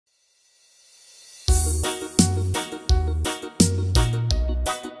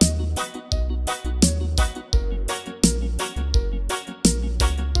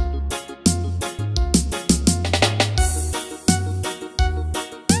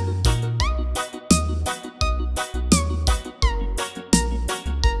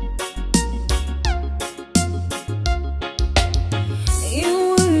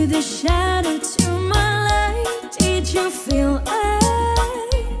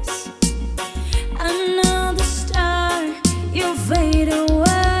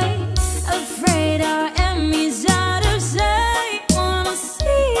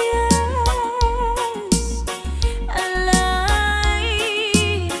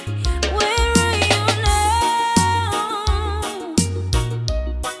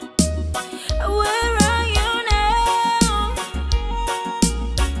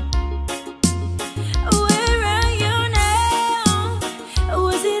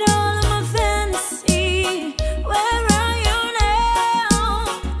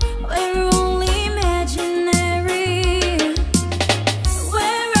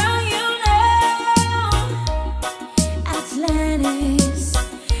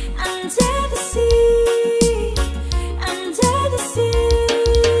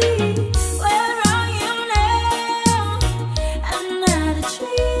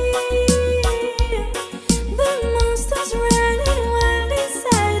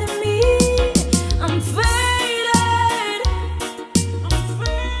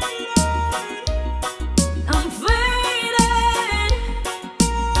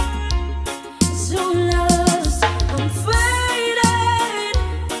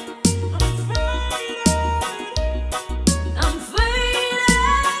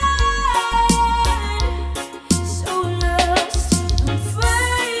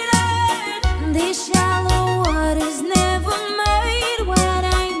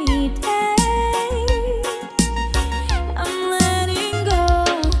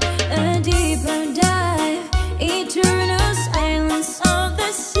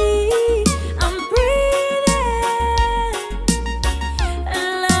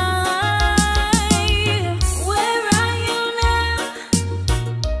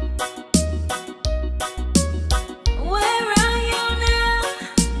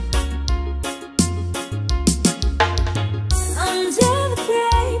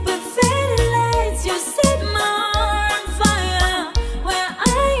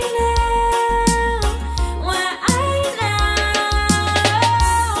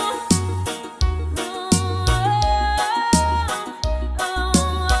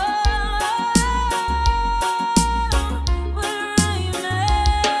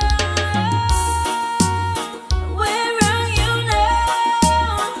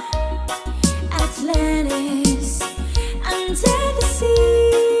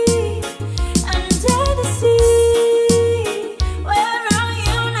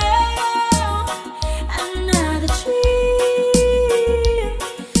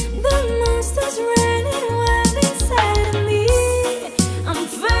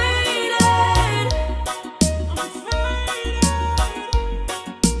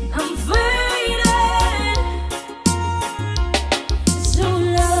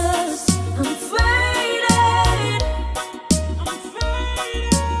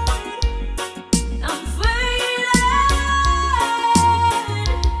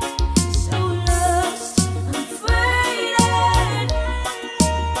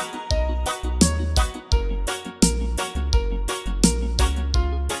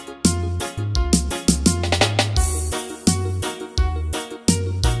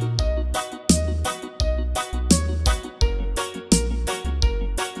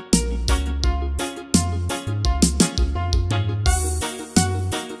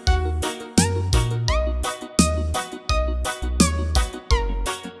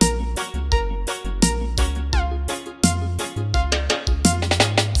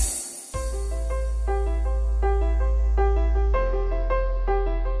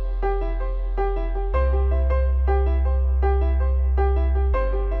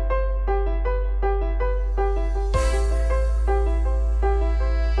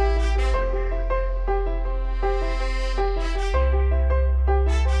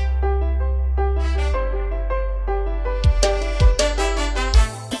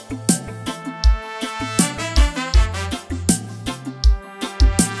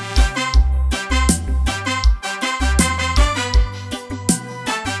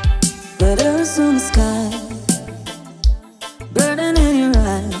letters on the sky, burning in your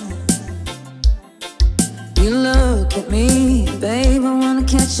eyes. You look at me, babe, I wanna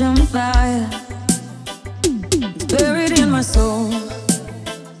catch on fire. It's buried in my soul,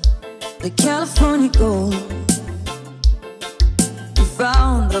 the California gold. You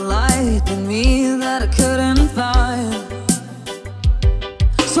found the light in me that I couldn't find.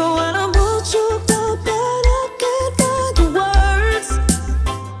 So when I'm all choked up and I can't find the words,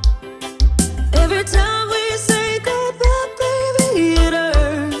 every time we say goodbye, baby, it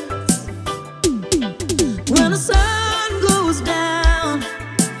hurts. When the sun goes down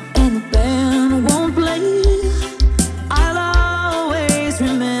and the band won't play, I'll always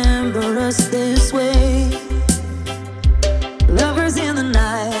remember us this way. Lovers in the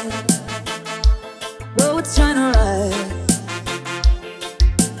night, roads trying to ride.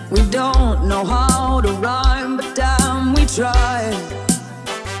 We don't know how to rhyme, but damn, we try.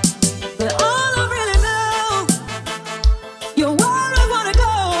 But all I really know, you're where I wanna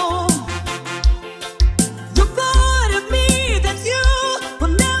go. The part of me that you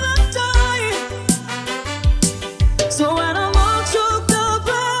will never die. So when I'm all choked up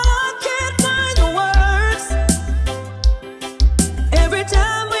and I can't find the words, every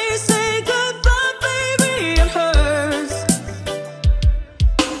time we say goodbye, baby, it hurts.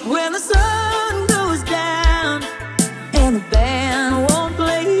 When the sun goes down and the band won't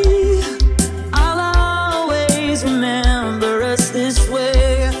play, I'll always remember us this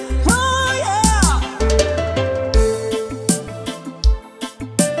way. Oh yeah.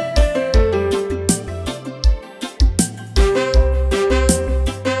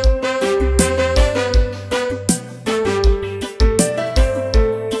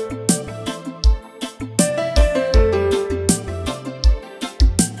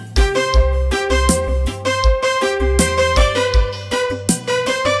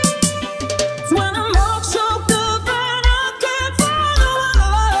 When I'm all choked up and I can't find the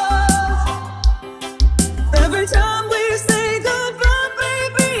love, every time we say goodbye,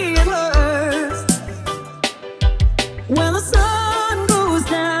 baby, it hurts. When the sun goes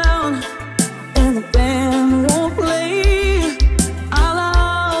down and the band won't play, I'll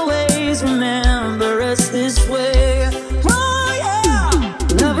always remember us this way. Oh yeah.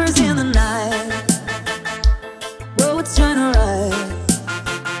 Lovers in the night, roads trying to ride.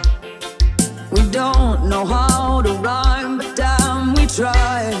 We don't know how to rhyme, but damn, we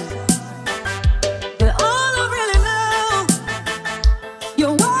try. But all I really know,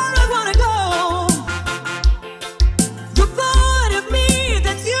 you're where I wanna go. The part of me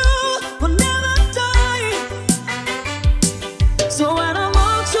that you will never die. So when I'm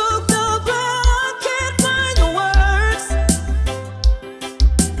all choked up and I can't find the words,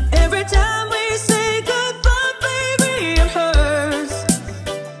 every time we say goodbye, baby, it hurts.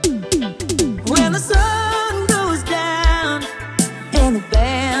 When the sun goes down and the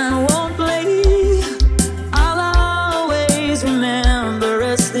band won't play, I'll always remember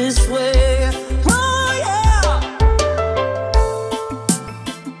us this way. Oh yeah.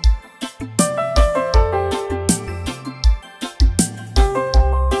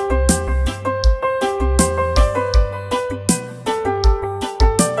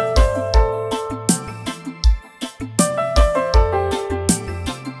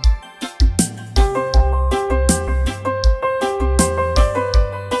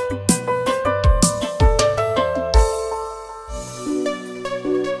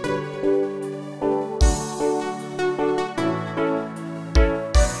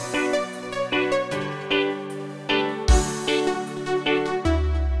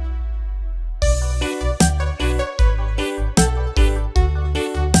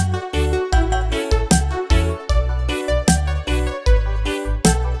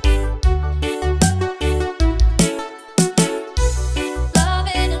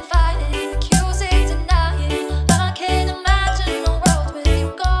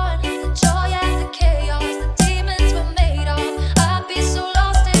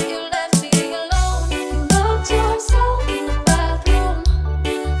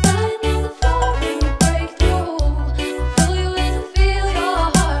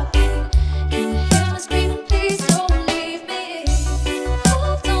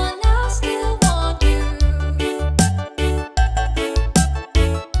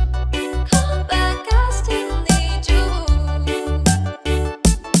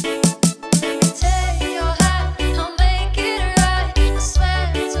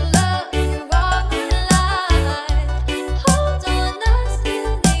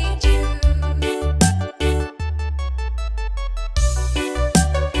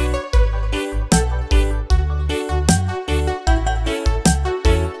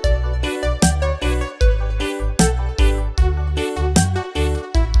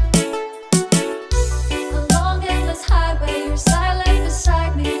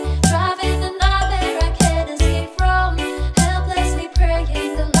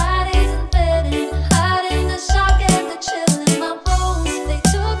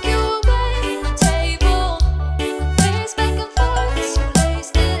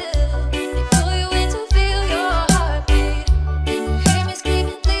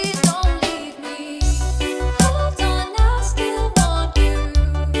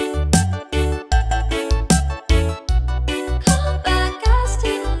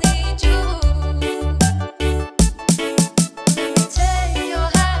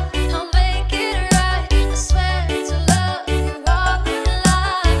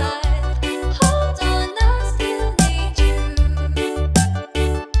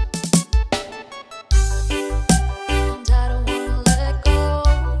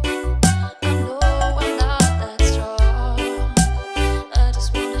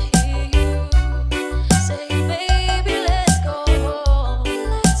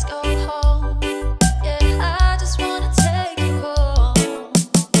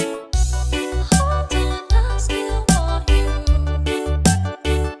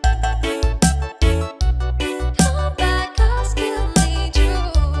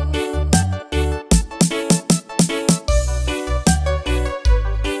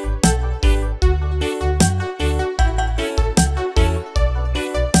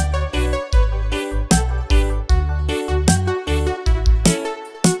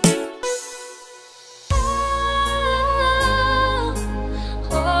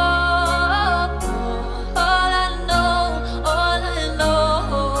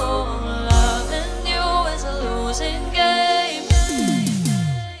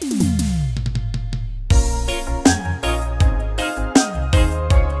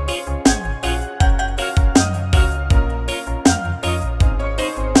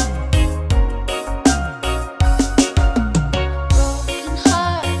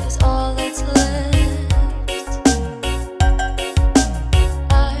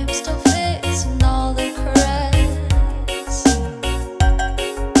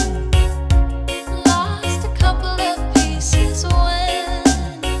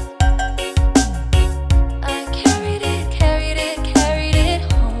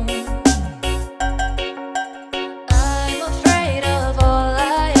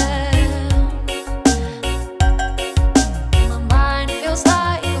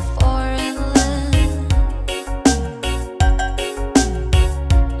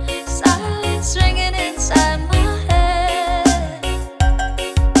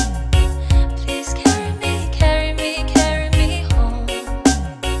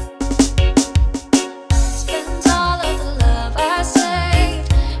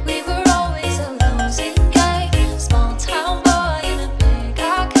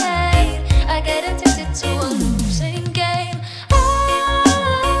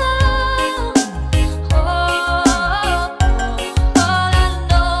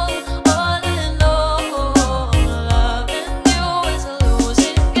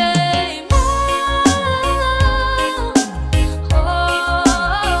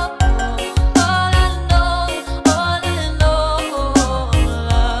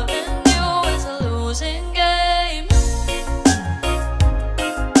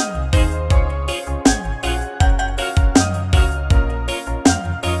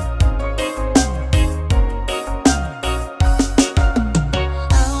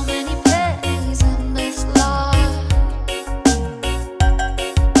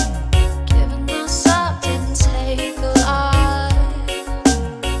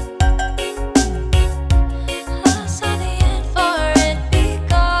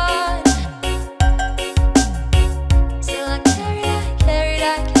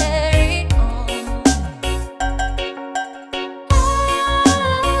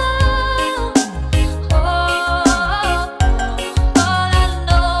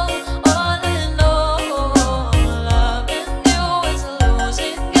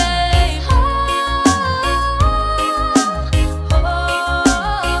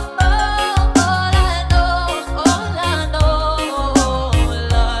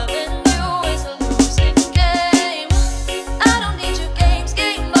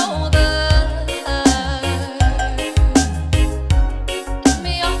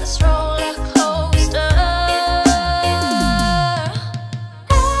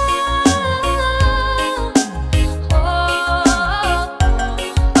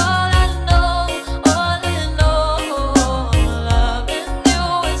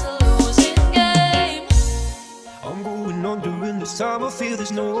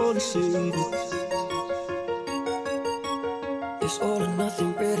 there's no one to save it. It's all or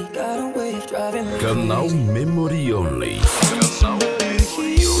nothing, really got a way of driving me Canal Memory Only. Somebody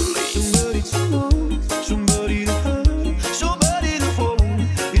to know, somebody to have, somebody to hold.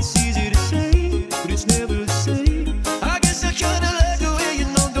 It's easy to say, but it's never the same. I guess I kinda like the way you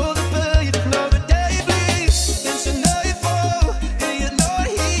know the pain. Now the day bleeds into nightfall, and you're not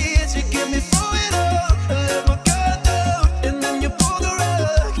here to get me through it all. I let my guard down, and then you pull the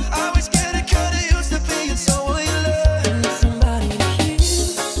rug. I was getting kinda used to being someone you love. I need somebody to hear,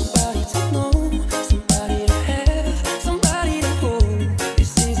 somebody to know, somebody to have, somebody to hold.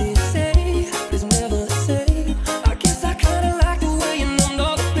 It's easy to say, but it's never the same. I guess I kinda like the way you numb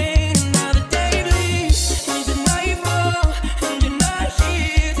all the pain. And now the day bleeds into nightfall, and you're not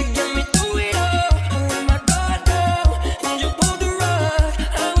here to get me through it all. I let my guard down, and you pulled the rug.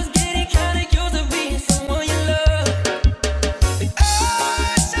 I was getting kinda used to being someone you love. And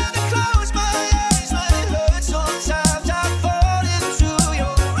I tend to close my eyes when it hurts. Sometimes I fall into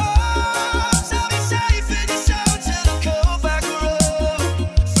your arms. I'll be safe in your sound till I come back around.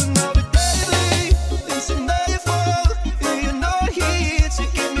 So now the day bleeds into nightfall, and you're not here to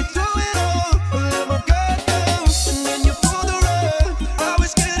get me through it all. I let my guard down, and then you pull the rug. I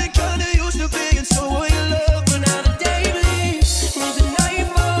was getting kinda used to being someone you love. But now the day bleeds into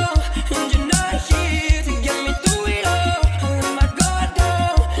nightfall, and you're not here to get me through it all. I let my guard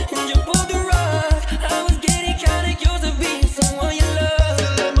down, and you pulled the rug. I was getting kinda used to being someone you love.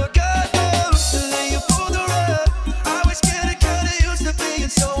 I let my guard down, and then you pulled the rug. I was getting kinda used to being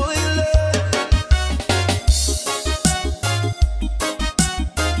someone you love.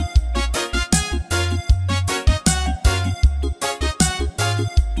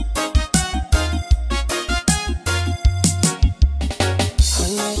 I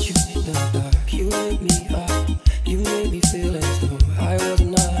met you in the dark, you lit me up. You made me feel as though I was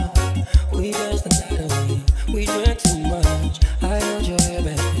enough. We danced the night away, we drank too much. I held your hair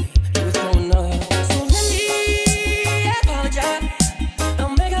back then, you were throwing up. So let me apologize.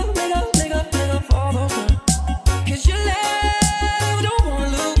 I'll make up for all those times. 'Cause your love don't wanna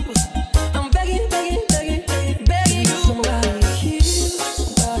lose. I'm begging you. Somebody to hear,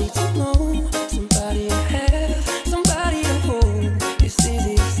 somebody to know, somebody to have, somebody to hold. It's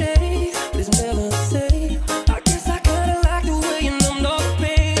easy to say, but it's never the same. I guess I kinda like the way you numbed all the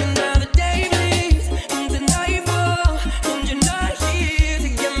pain. And now the day bleeds into nightfall, and you're not here to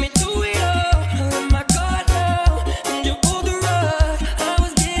get me through it all. I let my guard down, and you pulled the rug. I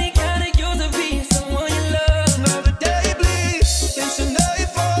was getting kinda used to being someone you love. Now the day bleeds into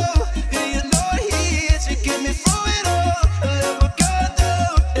nightfall, and you're not here to get me through it all. I let my guard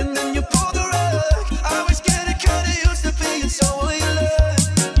down, and then you pulled the rug. I was getting kinda used to being someone you love.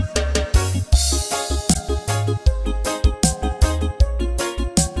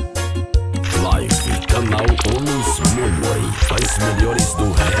 Live, canal Onus Memory. As melhores do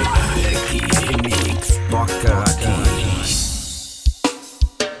reggae. Remix. Toca aqui.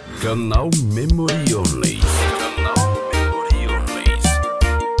 Canal Memory Only. Canal Memory Only.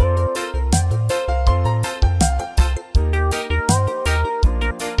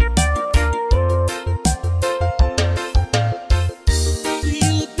 Do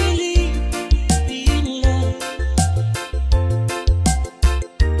you believe in love?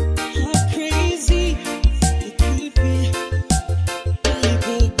 How crazy it could be,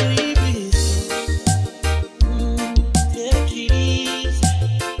 baby. Take it easy.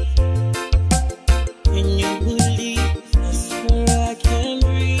 When you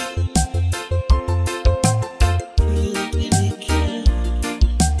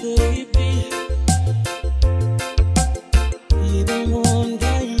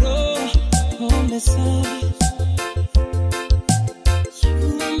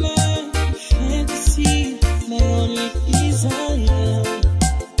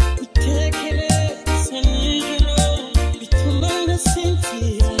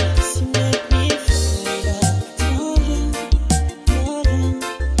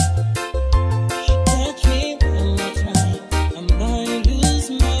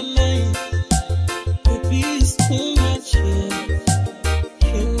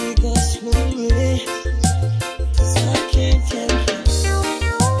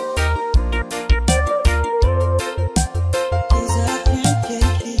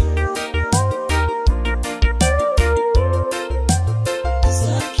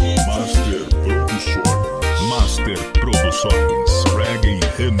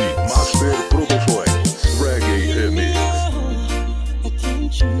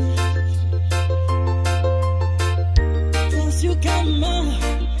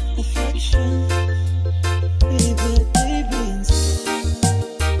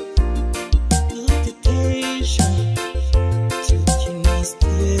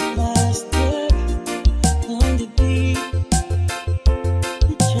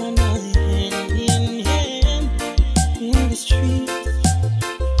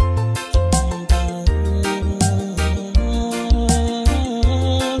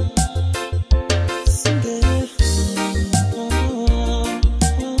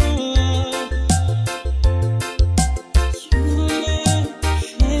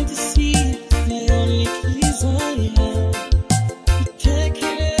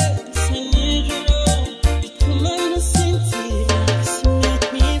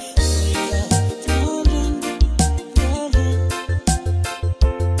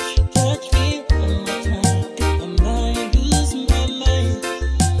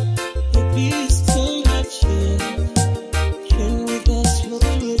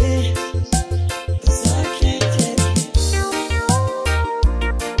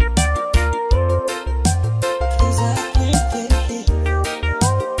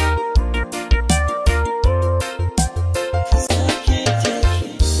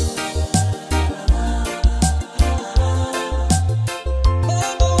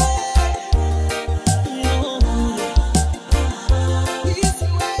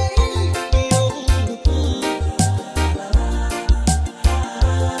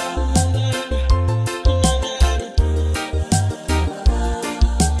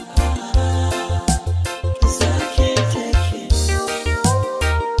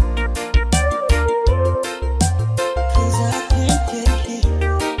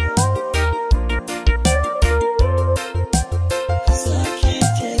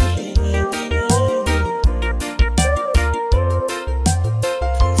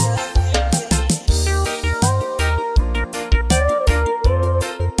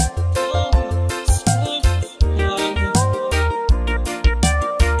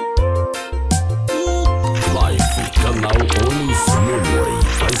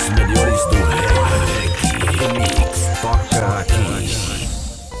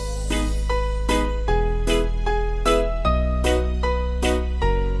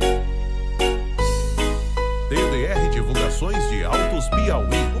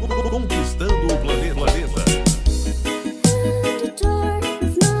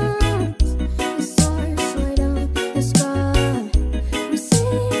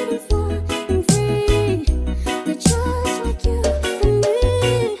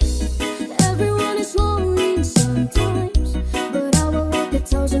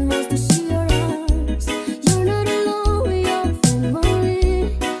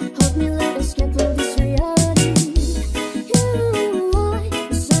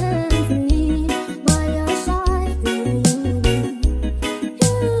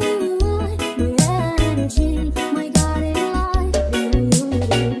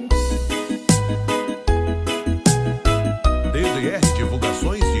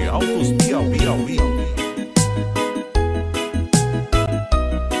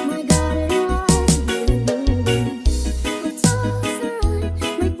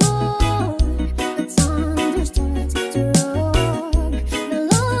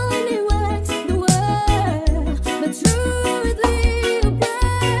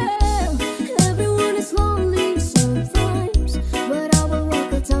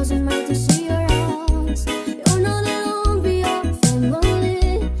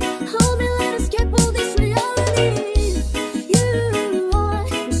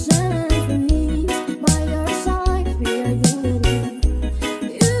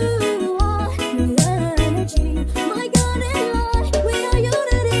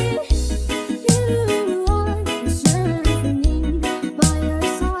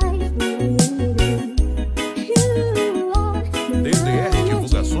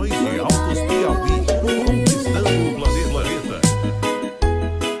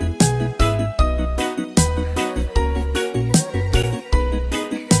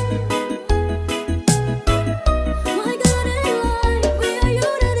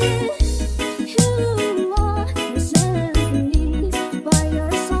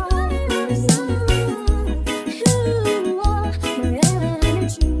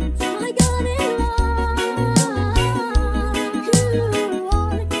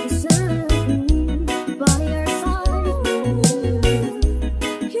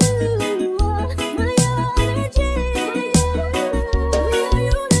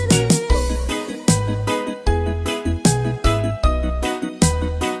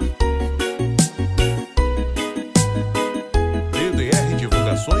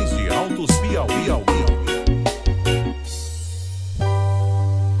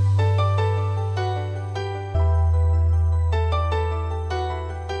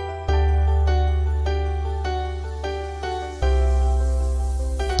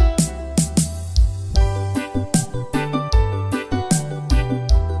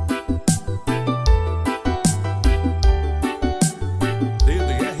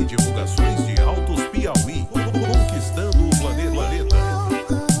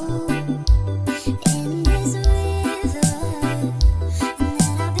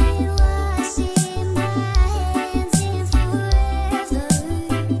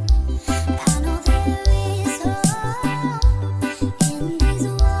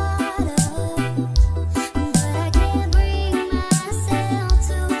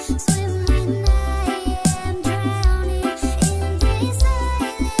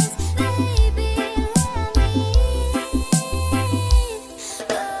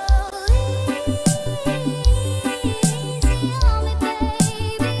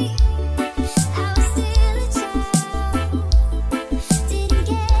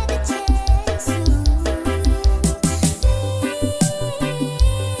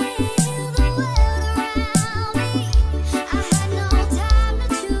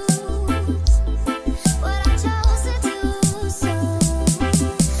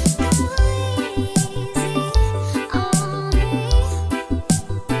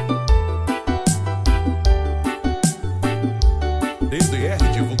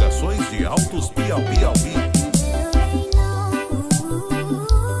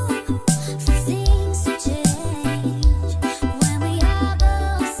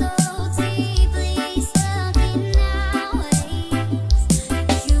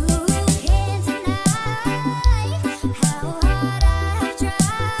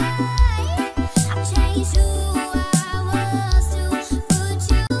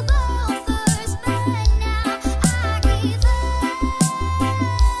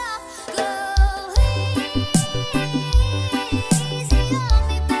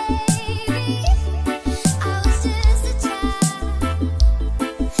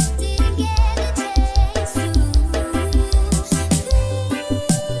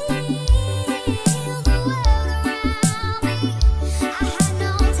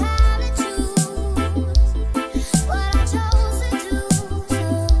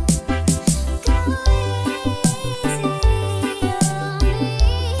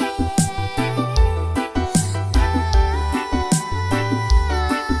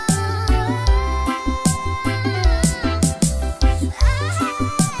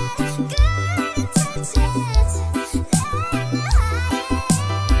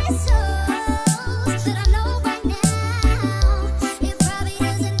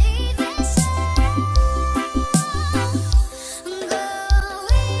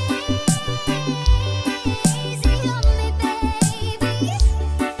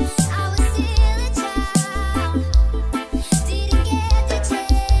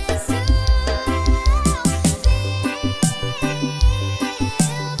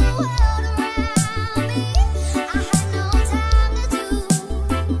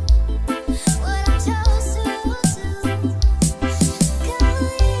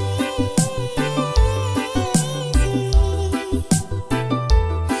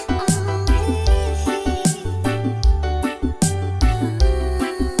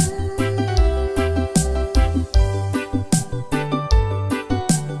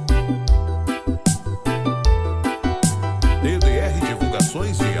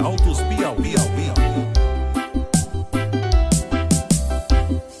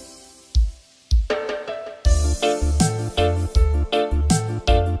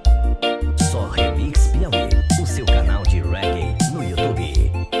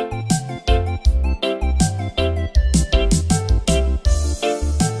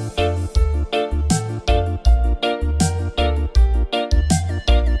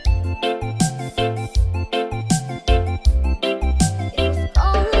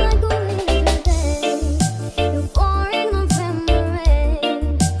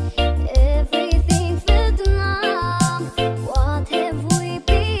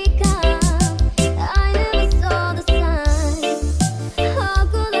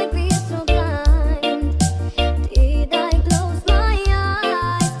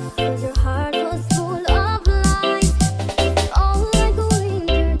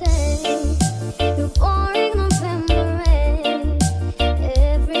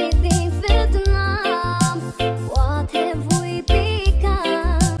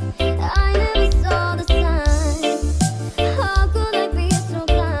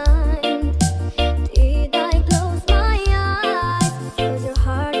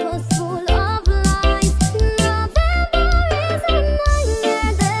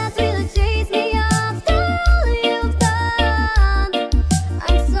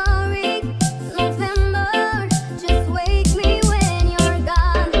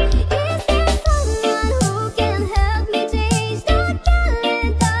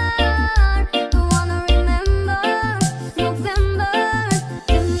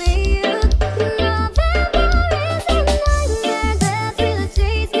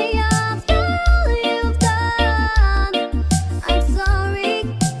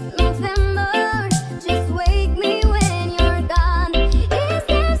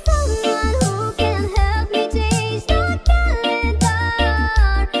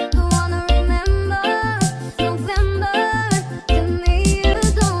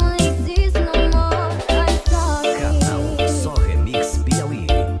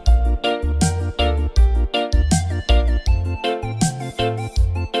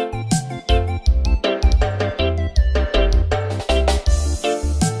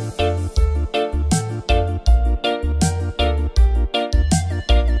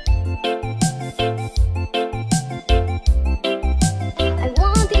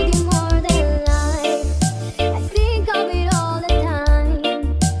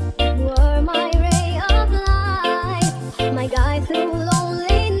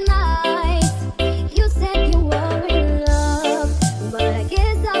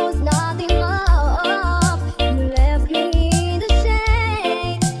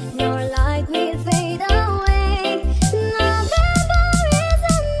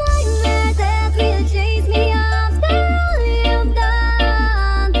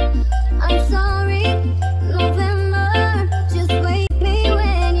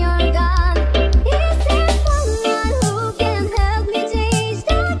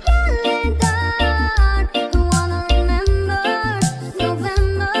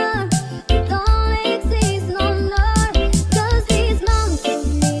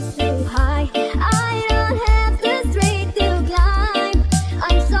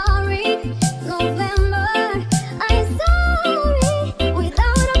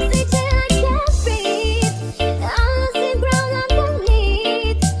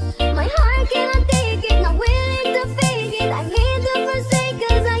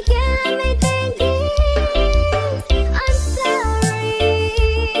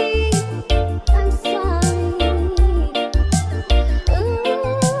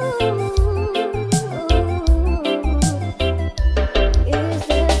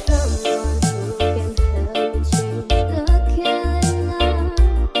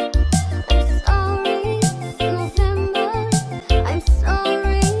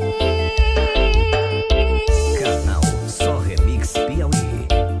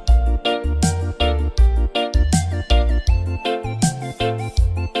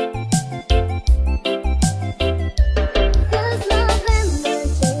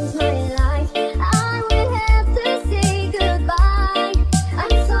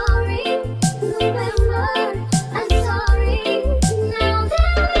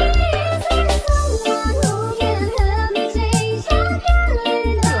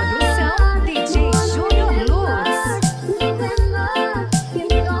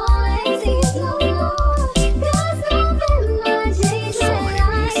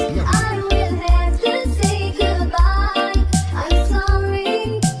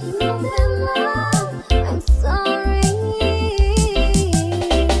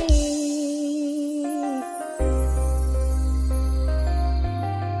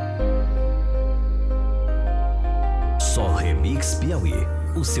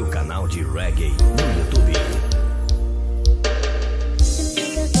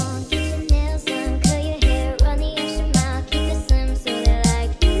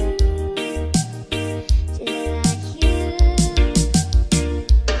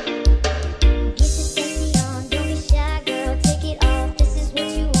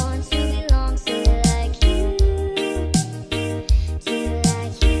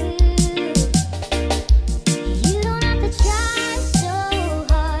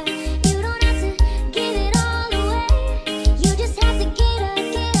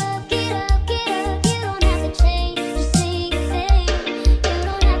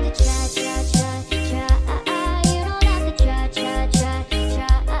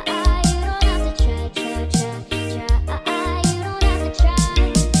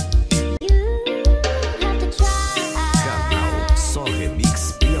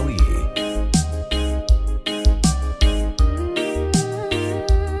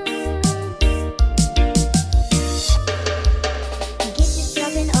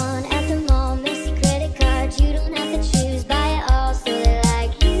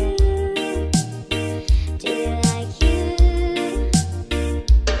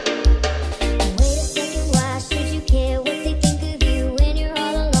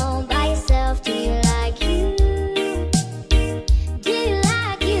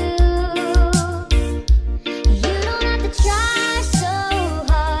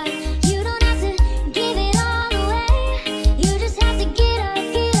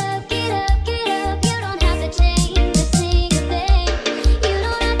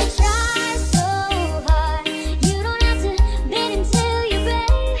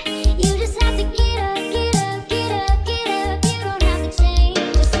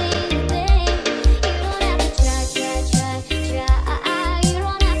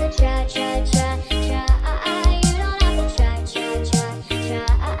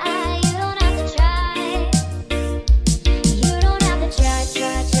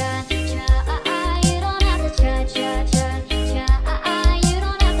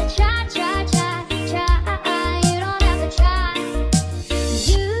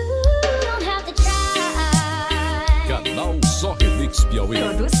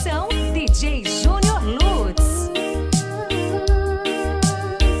Produção DJ Júnior Lutz.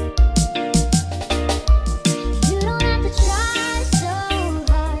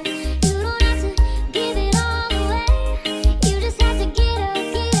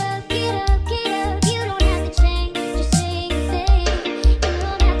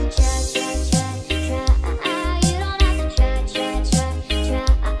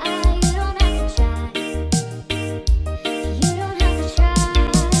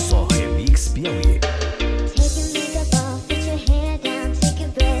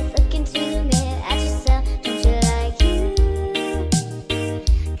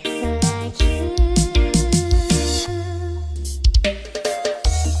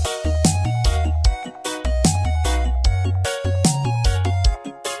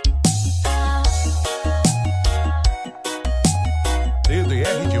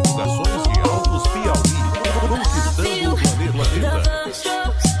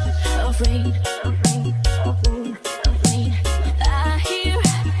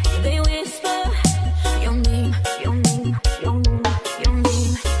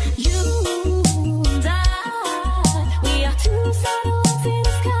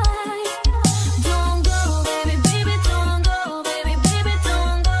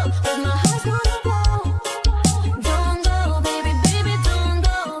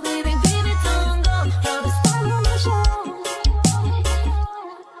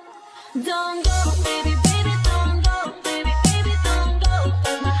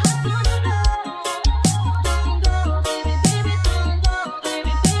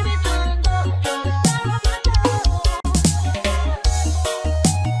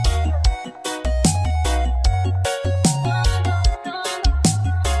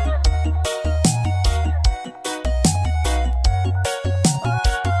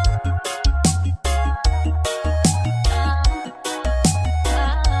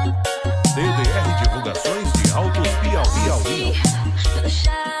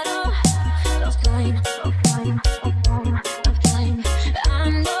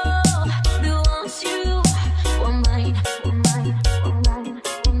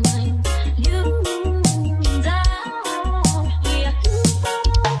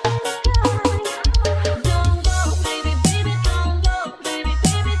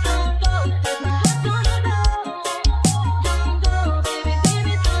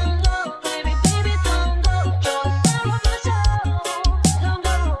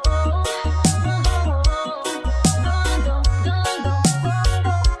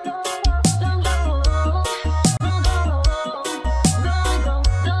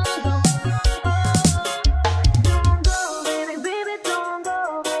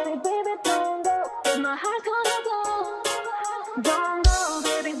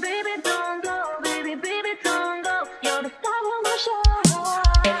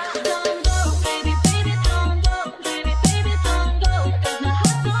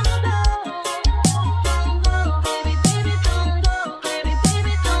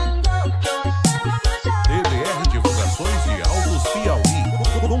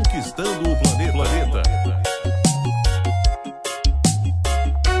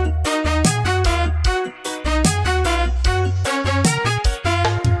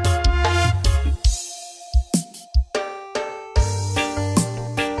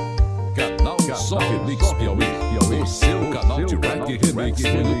 Só Remix Piauí, o seu canal de reggae remix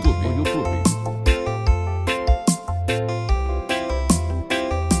no YouTube.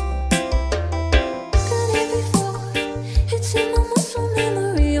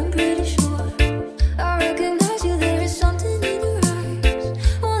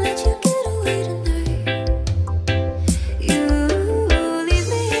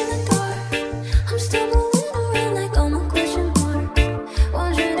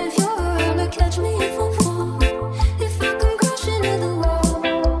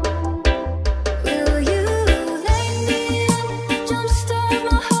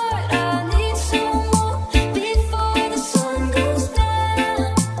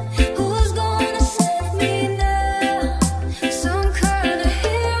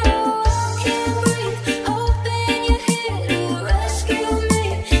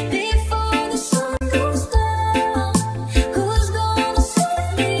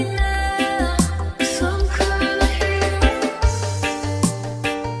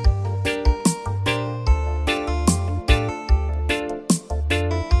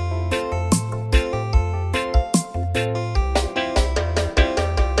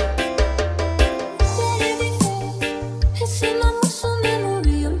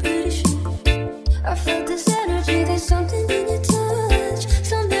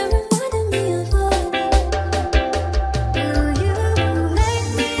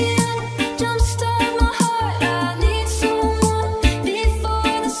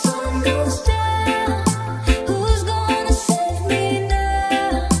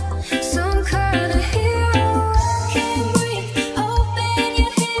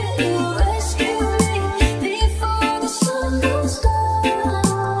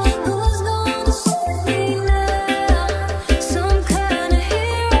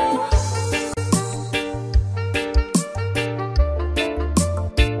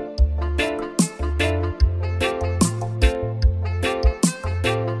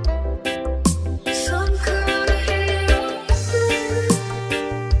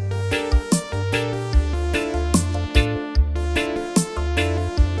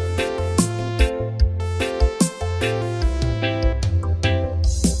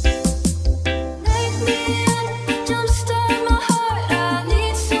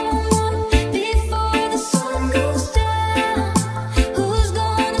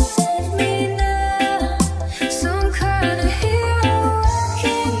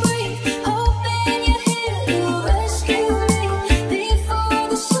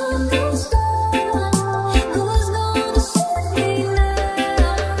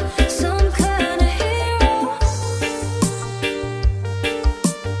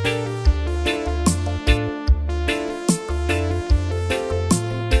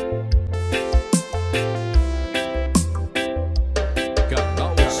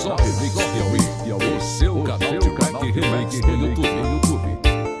 Remix no YouTube.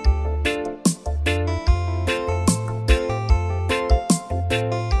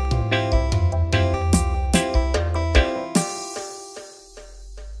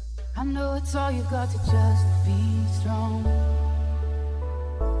 I know it's all you've got to just be strong.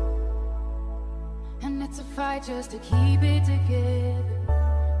 And it's a fight just to keep it together.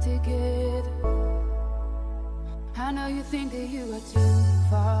 I know you think that you are too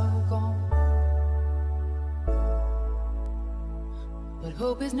far gone, but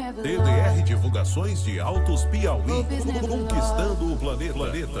hope is never TDR lost. Divulgações de Altos Piauí, conquistando o planeta.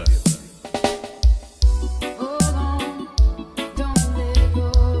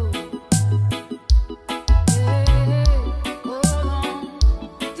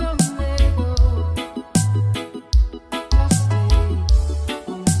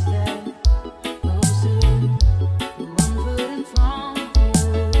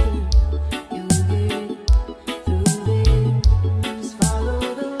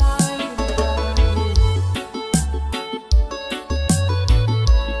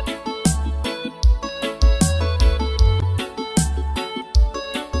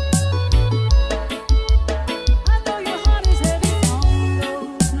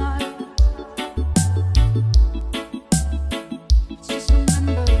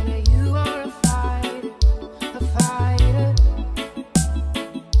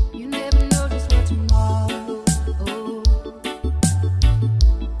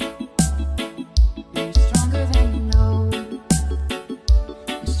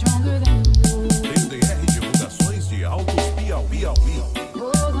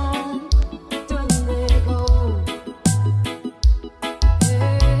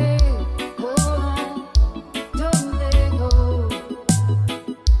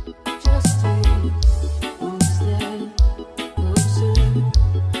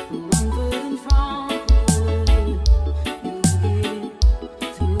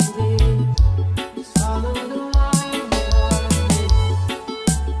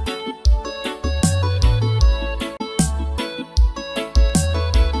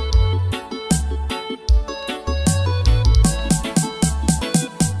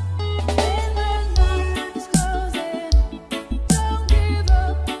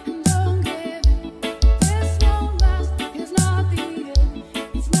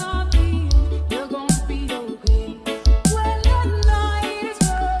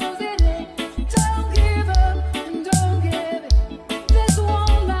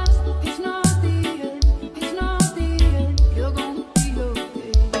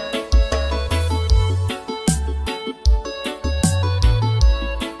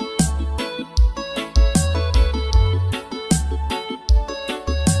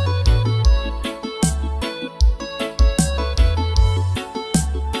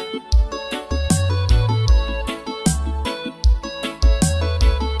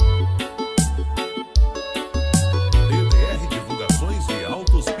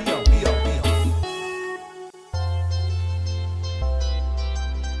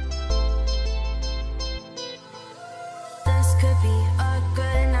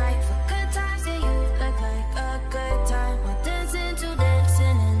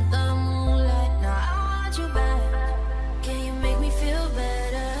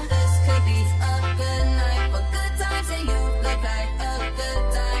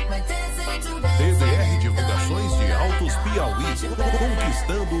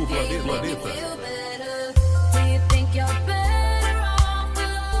 Conquistando o planeta.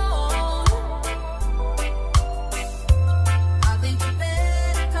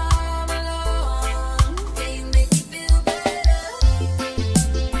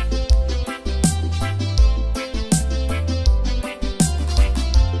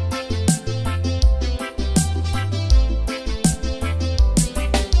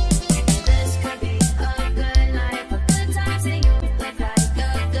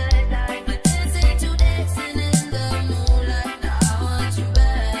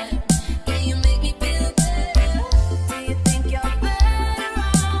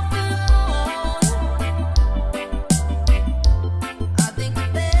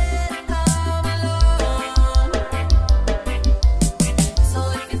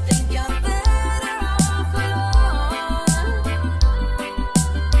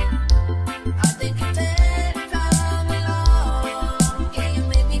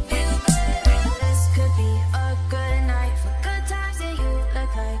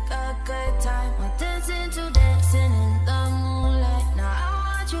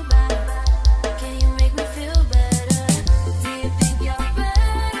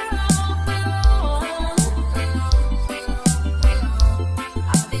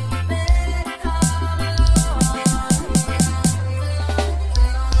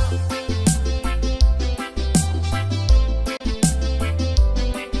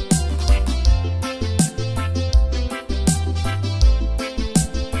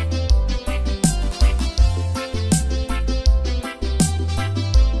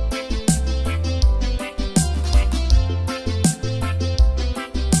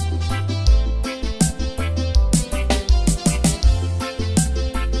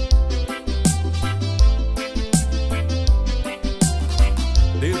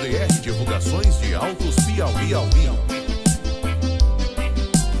 Altos Piauí.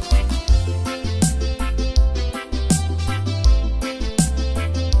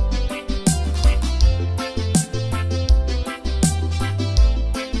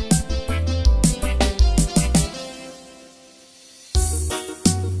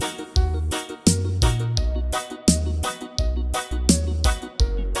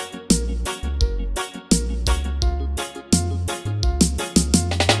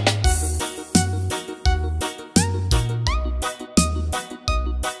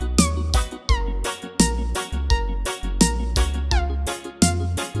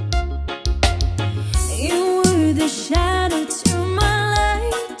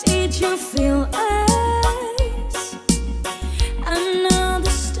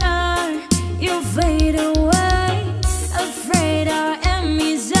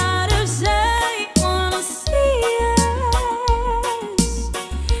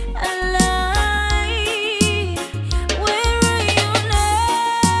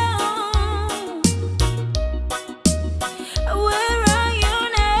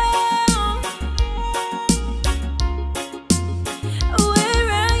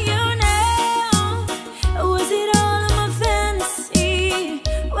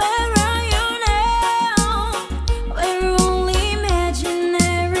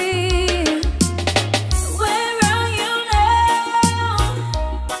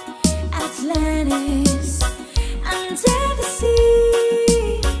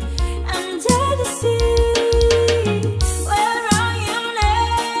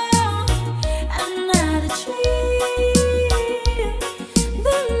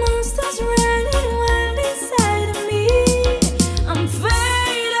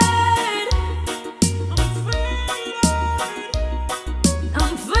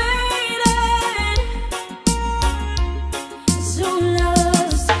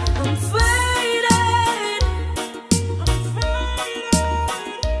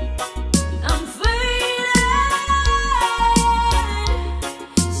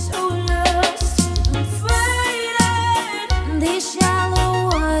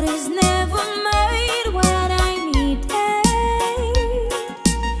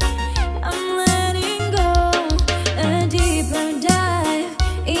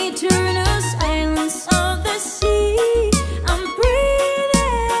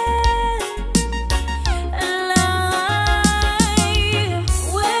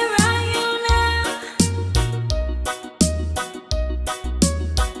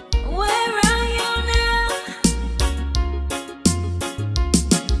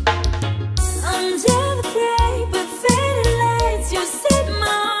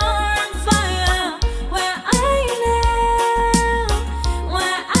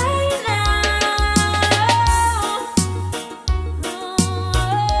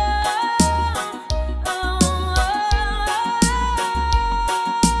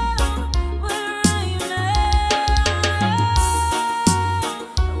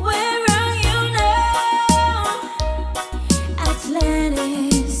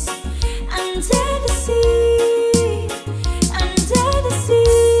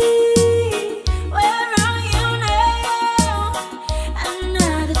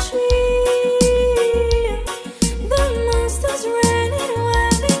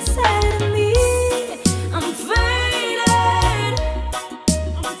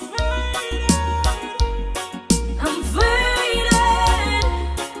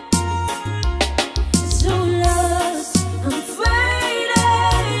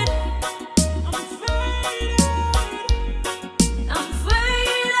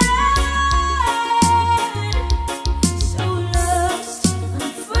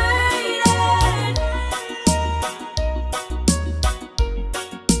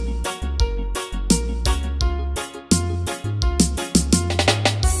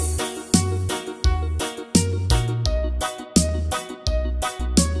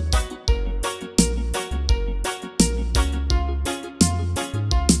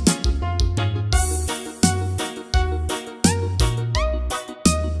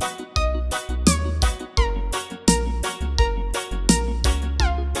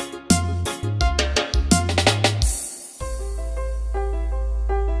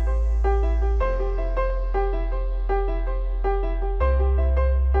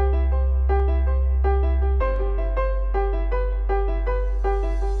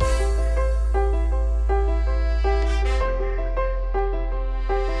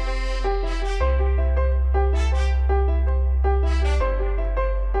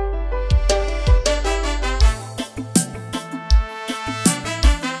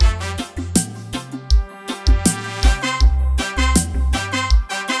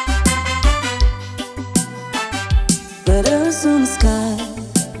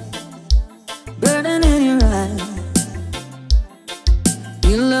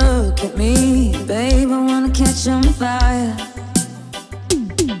 look at me, babe, I wanna catch on fire.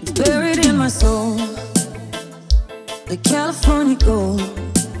 It's buried in my soul, the California gold.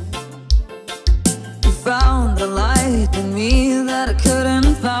 You found the light in me that I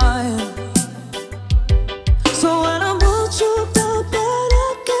couldn't find. So when I'm all choked up and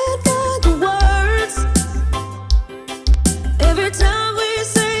I can't find the words, every time we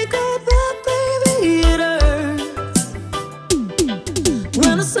say goodbye, baby, it hurts.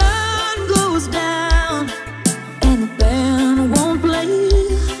 When the sun goes down and the band won't play,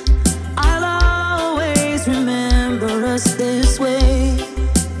 I'll always remember us this way.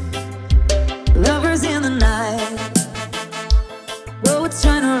 Lovers in the night, roads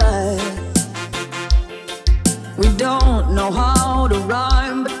trying to ride. We don't know how to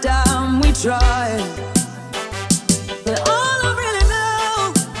rhyme, but damn, we try. But all I really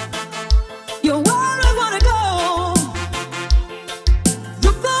know, you're where I wanna go.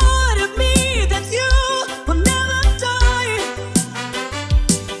 You're part of me that you will never die.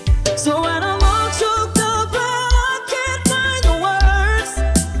 So when I'm all choked up and I can't find the words,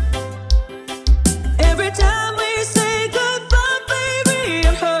 every time we say goodbye, baby,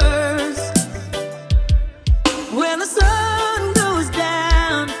 it hurts. When the sun goes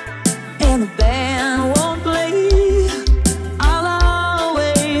down and the band won't play, I'll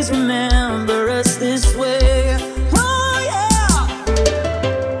always remember us this way. Oh yeah.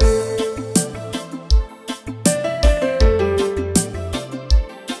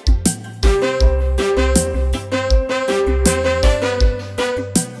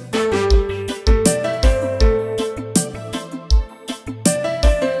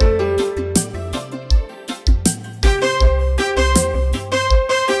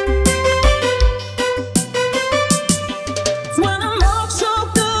 When I'm all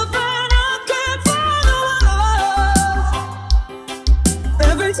choked up and I can't find the words,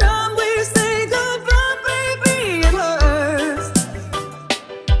 every time we say goodbye, baby, it hurts.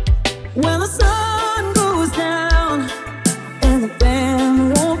 When the sun goes down and the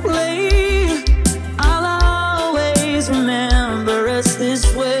band won't play, I'll always remember us this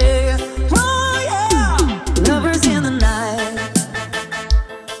way. Oh yeah. Lovers in the night,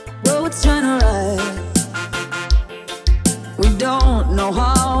 roads trying to ride. We don't know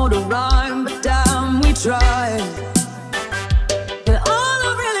how to rhyme, but damn, we try. But all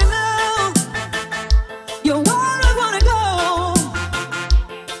I really know,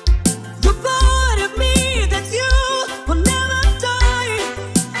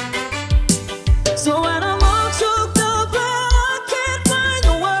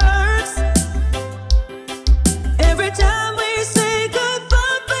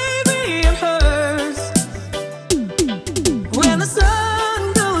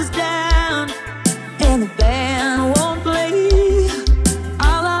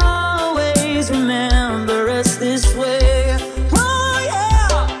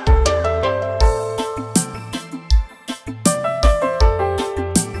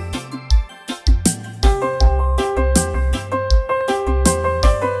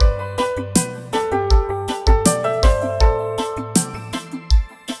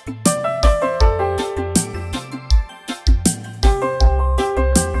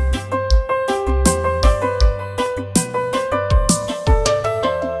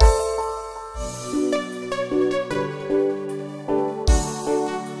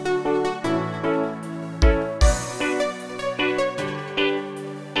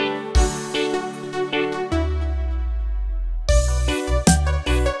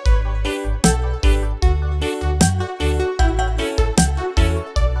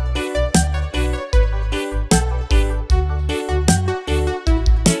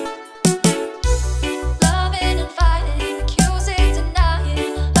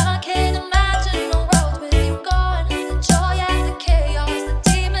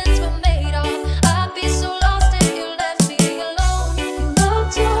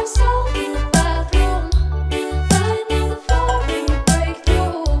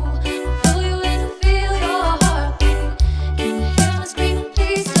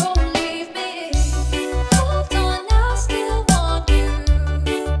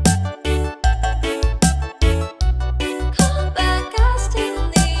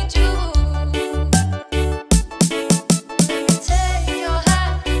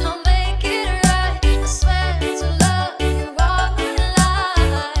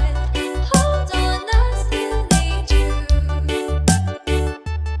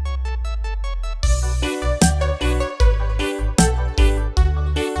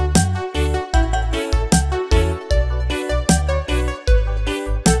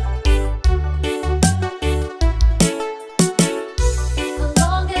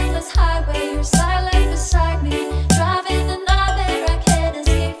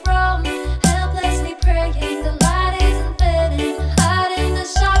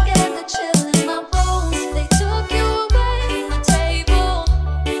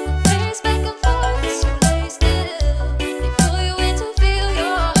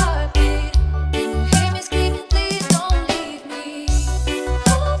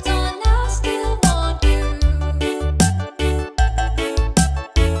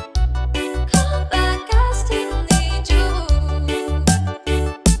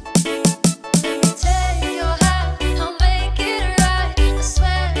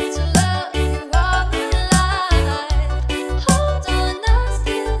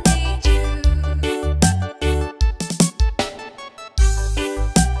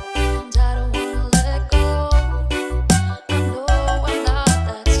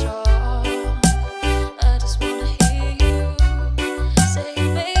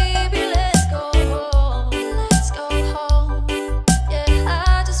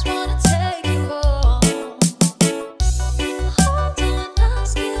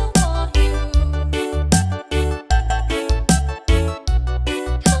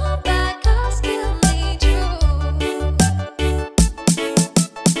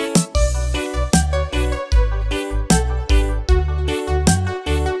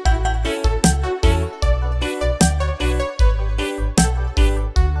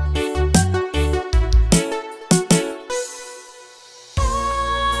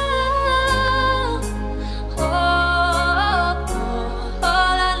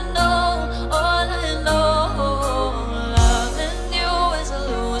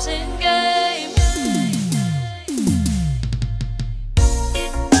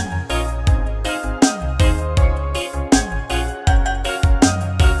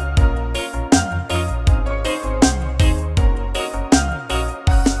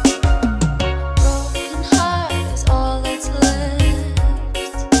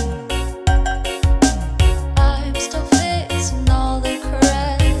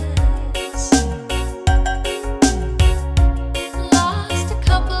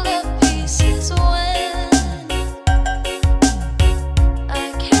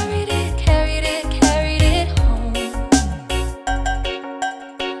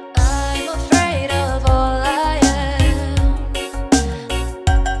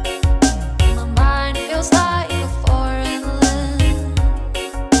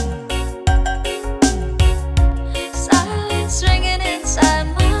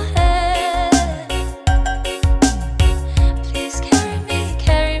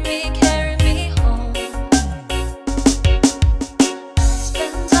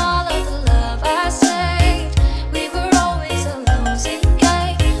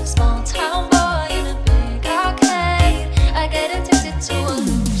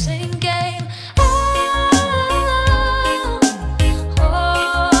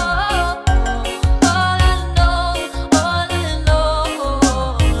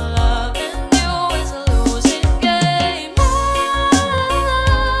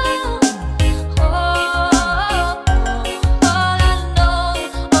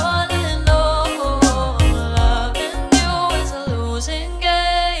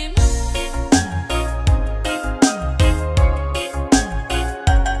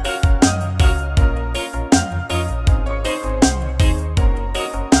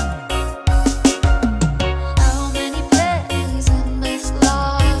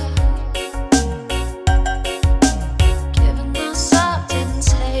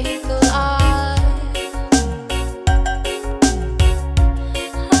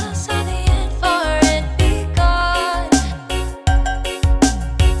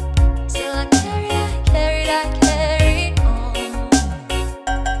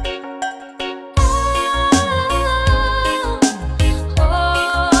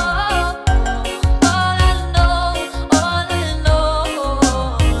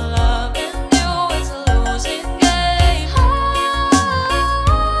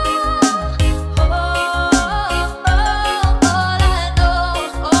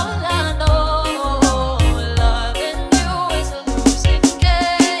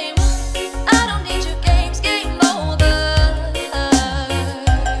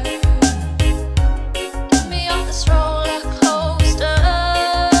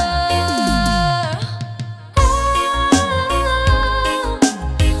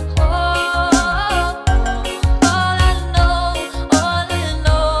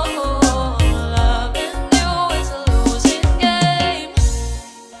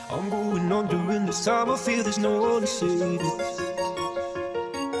 you, there's no one to save you.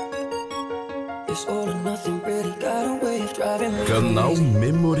 It's all or nothing, really got a way of driving me. Canal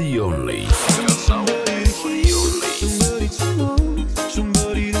Memory Only. Somebody to heal, somebody to know,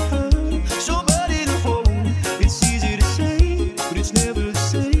 somebody to hurt, somebody to hold. It's easy to say, but it's never the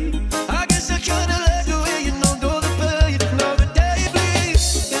same. I guess I kinda like the way you know the pain. Know the day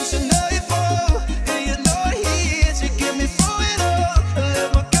bleeds into nightfall, and you're not here to get me through it all. I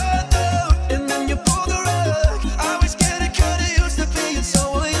let my guard down, and then you pull the rug. I was getting kinda used to being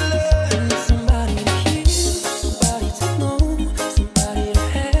someone you love. I need somebody to heal, somebody to know, somebody to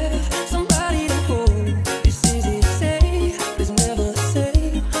have, somebody to hold. It's easy to say, but it's never the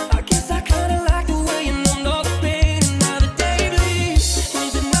same. I guess I kinda like the way you know all the pain. And now the day bleeds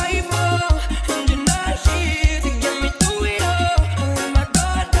into nightfall, and you're not here to get me through it all. I let my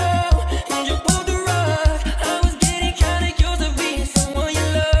guard down, and you pulled the rug. I was getting kinda used to being someone you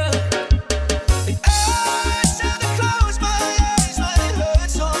love. And I try to close my eyes when it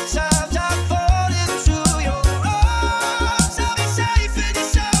hurts. Sometimes I fall into your arms. I'll be safe in your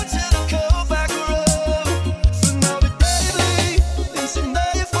soul till I come back around. So now the day bleeds into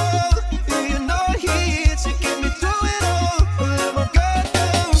nightfall, and you're not here to get me through it all. I let my guard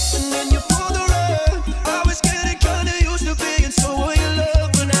down, and then you pull the rug. I was getting kinda used to being someone you love.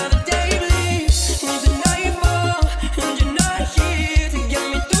 But now the day bleeds into nightfall, and you're not here to get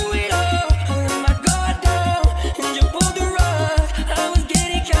me through it all. I let my guard down, and you pulled the rug. I was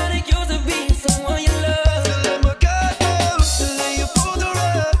getting kinda used to being someone you love. I let my guard down, and then you pulled the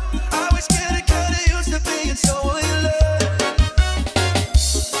rug. I was getting kinda used to being someone you love.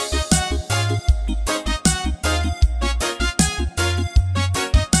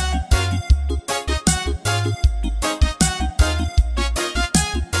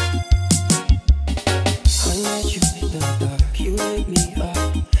 I met you in the dark, you wake me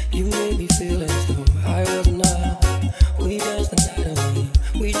up, you made me feel as though I was enough. We danced the night away,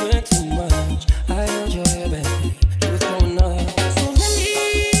 we drank too much. I held your hair back, you were throwing up. So let me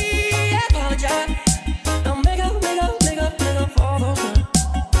apologize. I'll make up for all those times.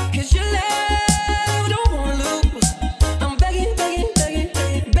 'Cause your love don't wanna lose. I'm begging you.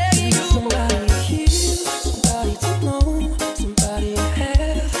 Somebody to heal, somebody to know, somebody to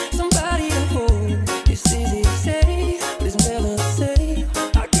have, somebody to hold. It's easy to say, but it's never the same.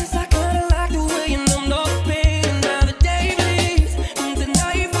 I guess I kinda like the way you numbed all the pain. And now the day bleeds into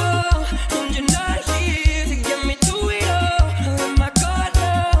nightfall, and you're not here to get me through it all. I let my guard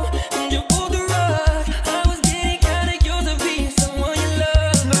down, and you pulled the rug. I was getting kinda used to being someone you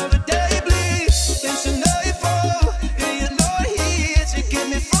love. Now the day bleeds into nightfall, and you're not here to get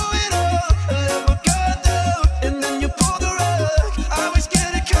me through it all. I let my guard down, and then you pulled the rug. I was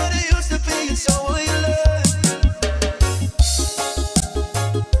getting kinda used to being someone you love.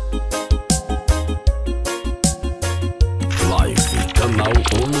 Live, canal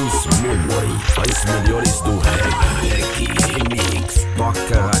Only's Memory. As melhores do reggae remix.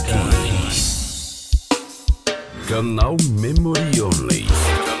 Toca aqui. Canal Memory Only.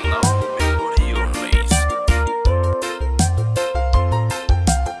 Canal Memory Only.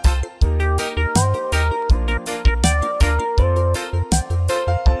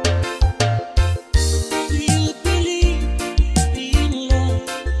 Do you believe in love?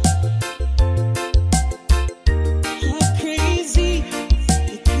 How crazy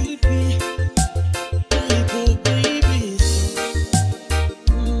it could be, baby.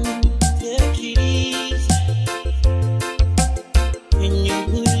 Take it easy. When you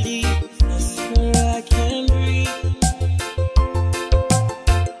would leave, I swear I can't breathe.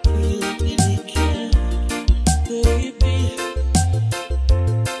 Do you really care, baby?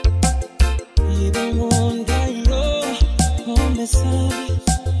 Even wonder you're on the side.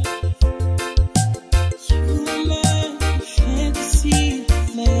 You are my fantasy,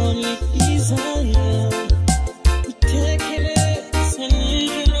 my only desire. Ridiculous and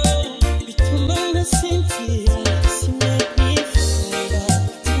unusual, between the senses, you make me fall out.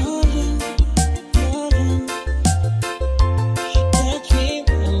 Darling, touch me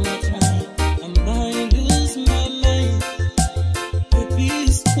one more time, I might lose my mind. Baby,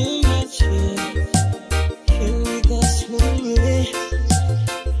 it's too much here. Can we go slowly?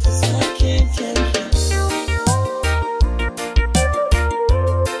 'Cause I can't take it.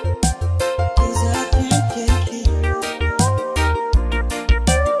 'Cause I can't take it.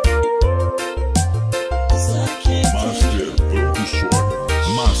 'Cause I can't take it.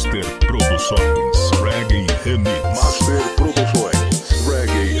 Master Produções Reggae Remix. Master Produções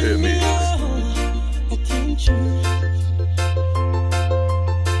Reggae Remix. Attention.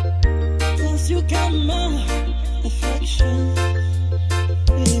 'Cause you got my affection,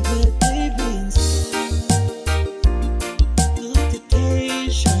 baby.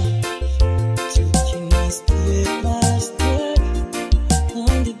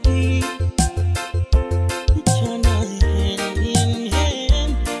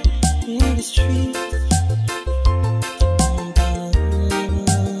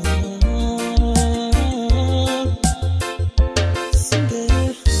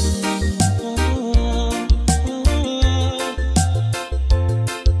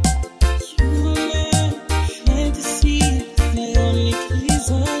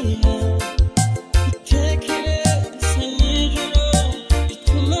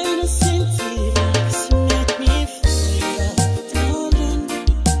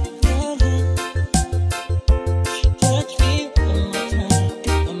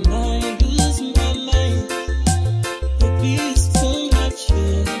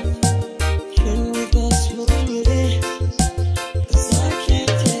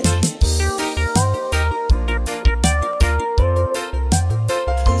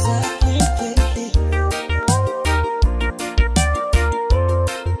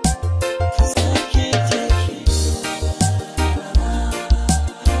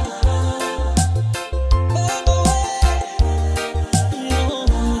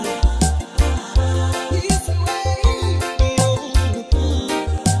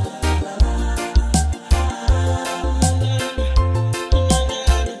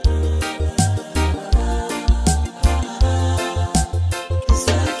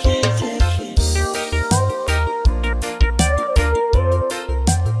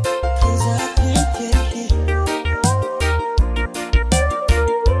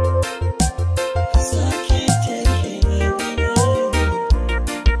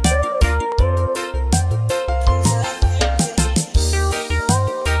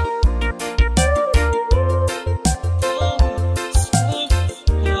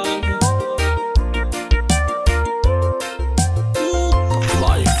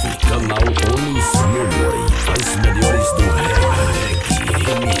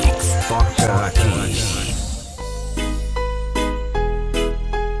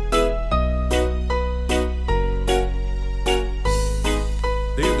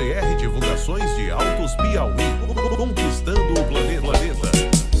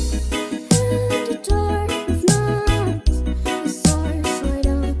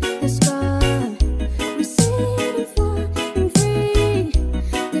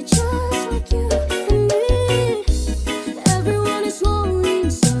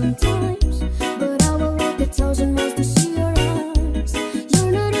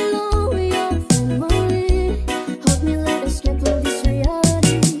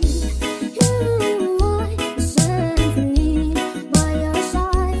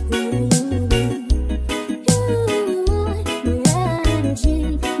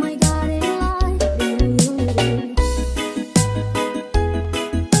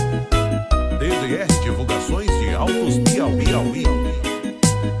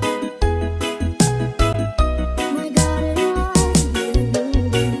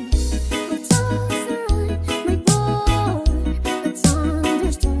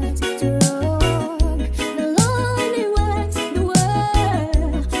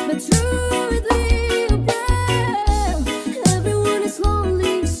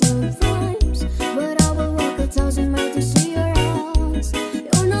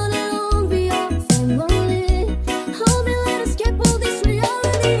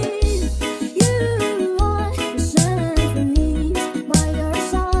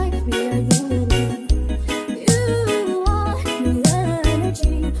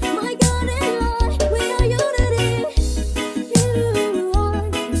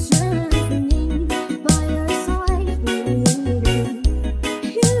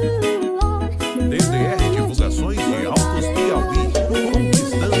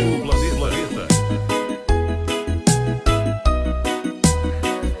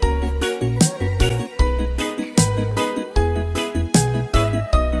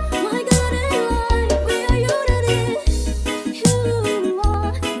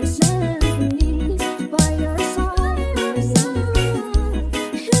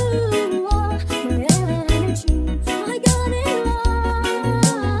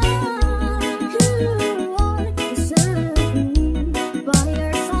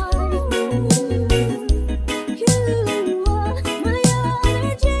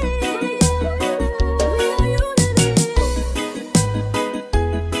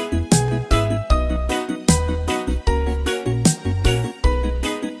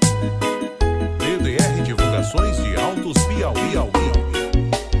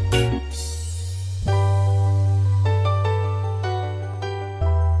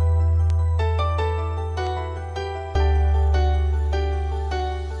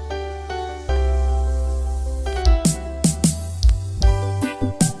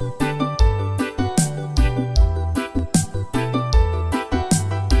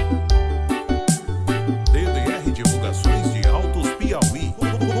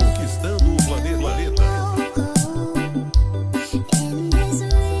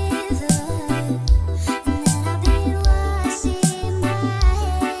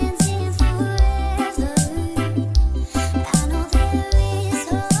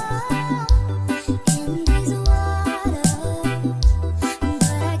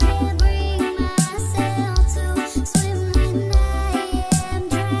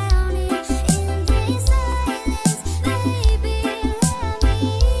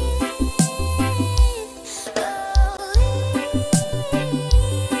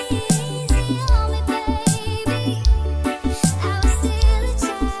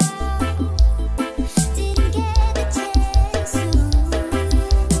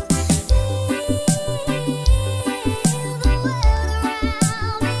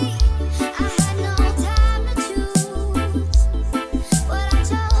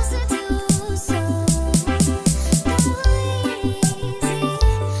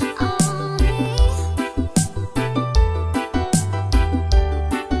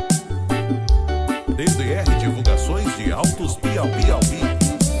 Piauí.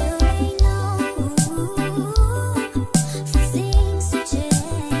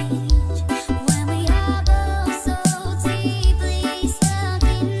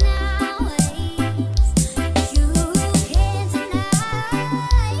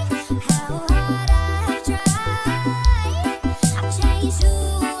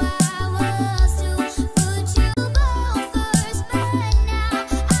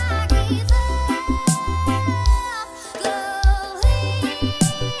 Going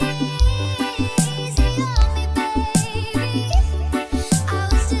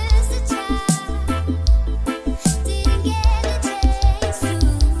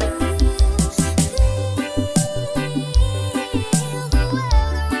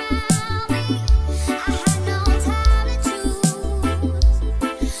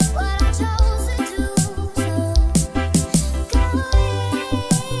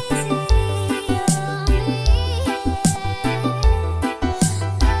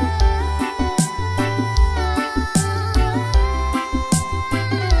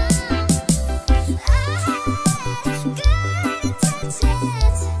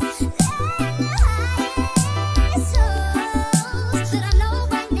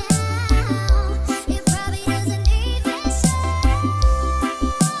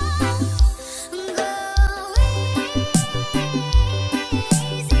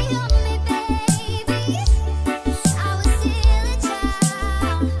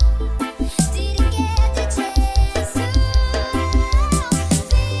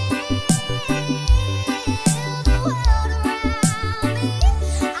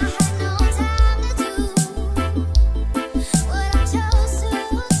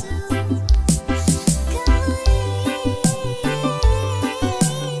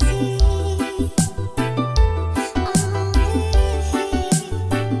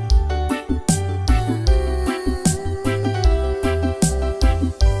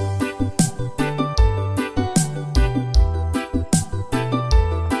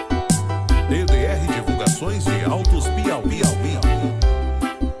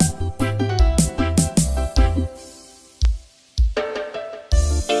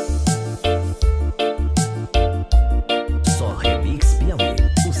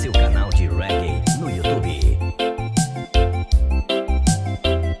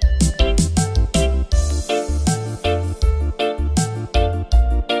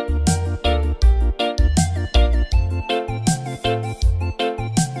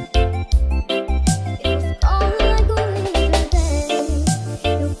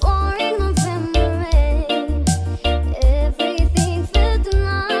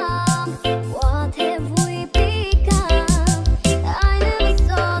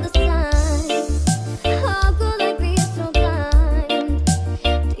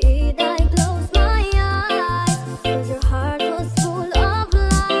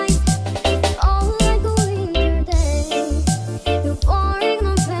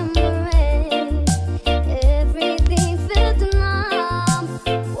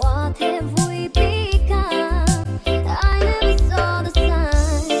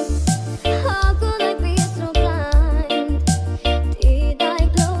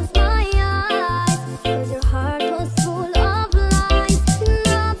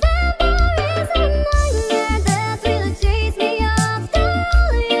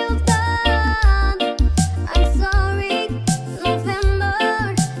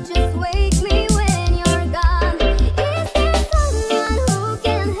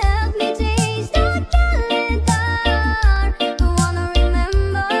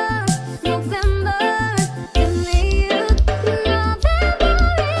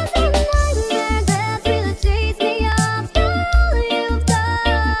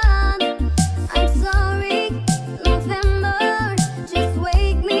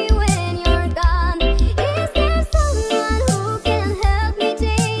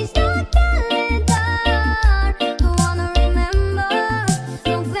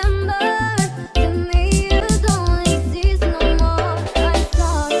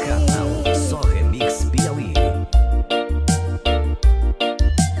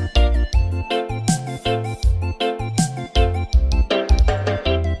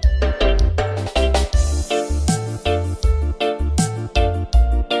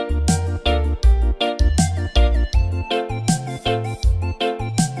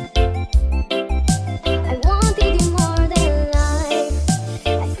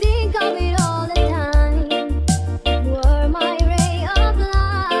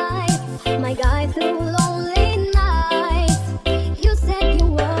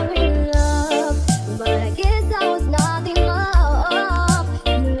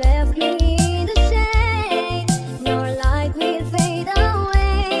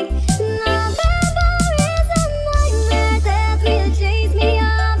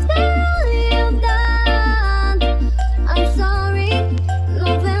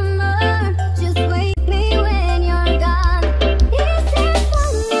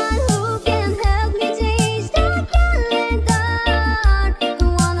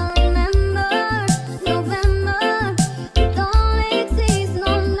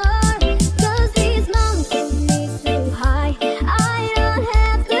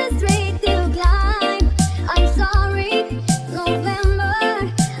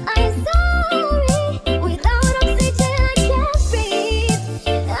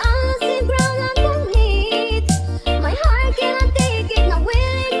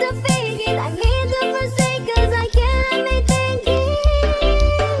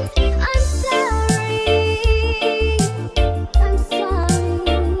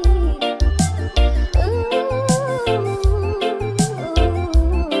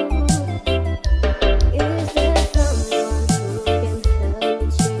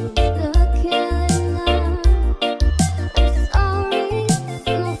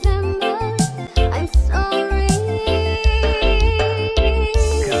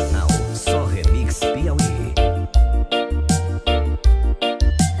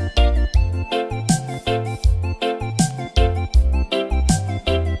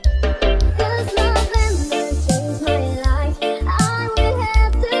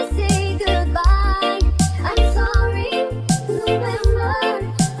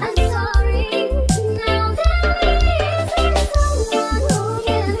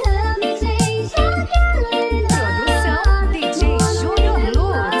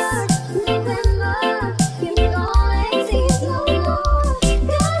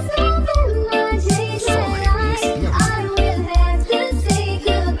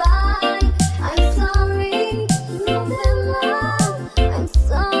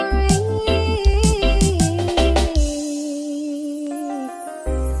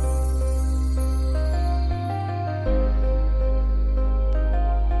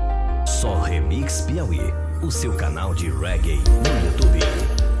Só Remix Piauí, o seu canal de reggae no YouTube.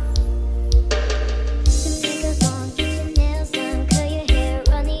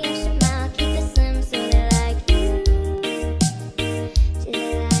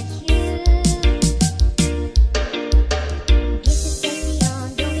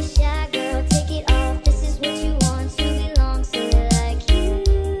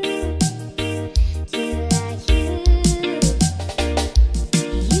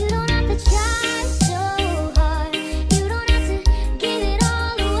 You don't have to try so hard. You don't have to give it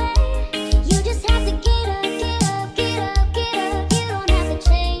all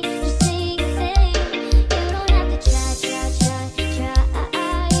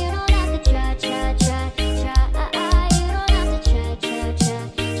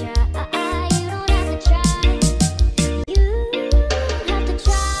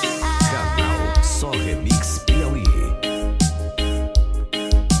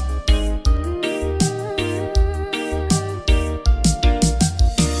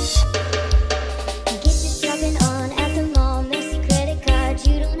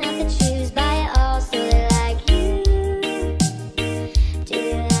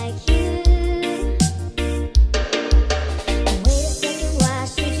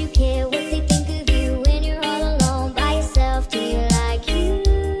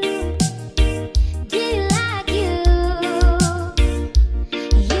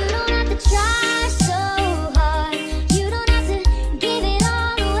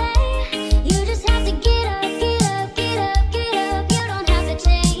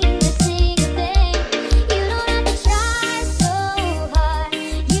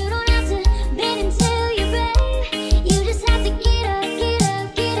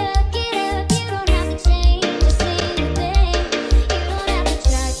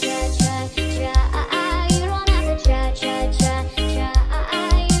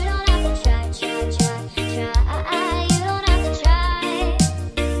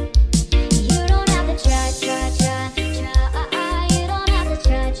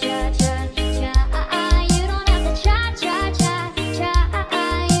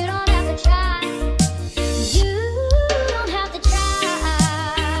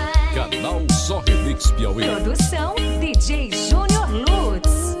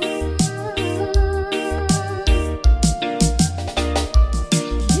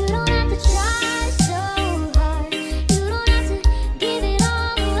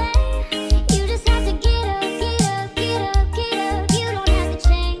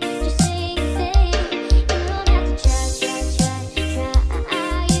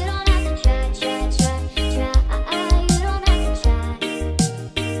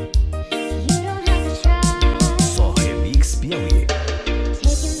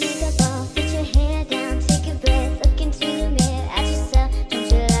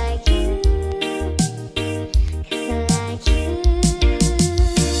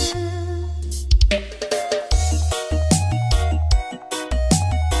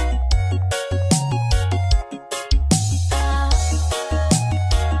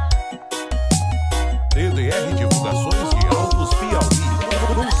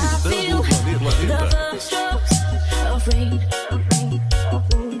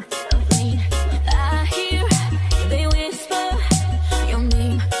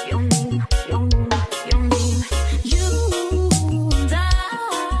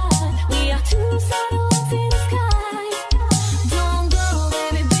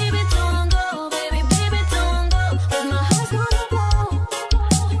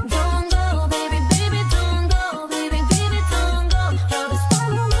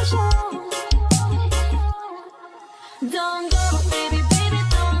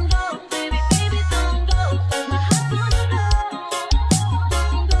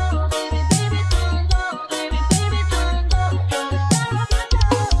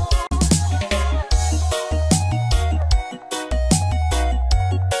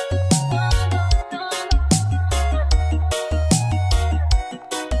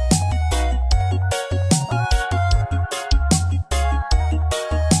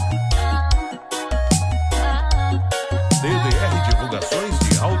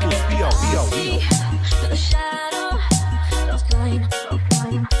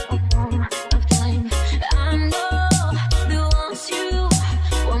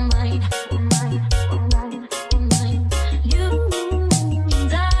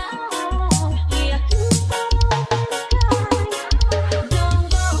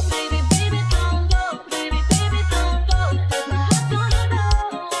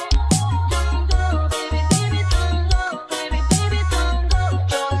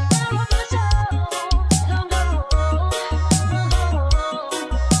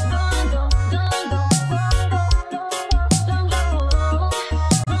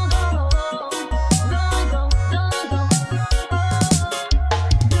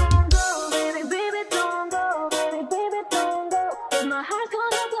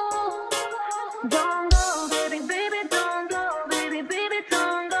Don't go, baby, baby, don't go, baby, baby,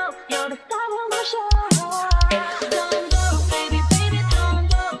 don't go. You're the star of my show. Don't go, baby, baby, don't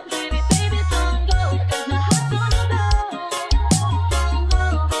go, baby, baby, don't go. 'Cause my heart's gonna blow. Don't go,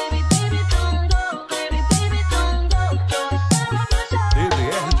 baby, baby, don't go, baby, baby, don't go. You're the star of my show.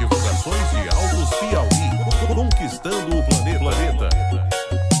 DDR Divulgações de Altos Piauí, conquistando o planeta.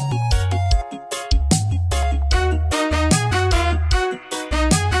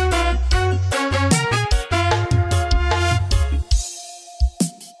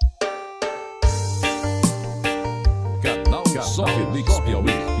 Só Remix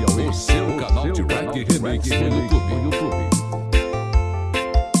Piauí, o seu canal de reggae remix no YouTube.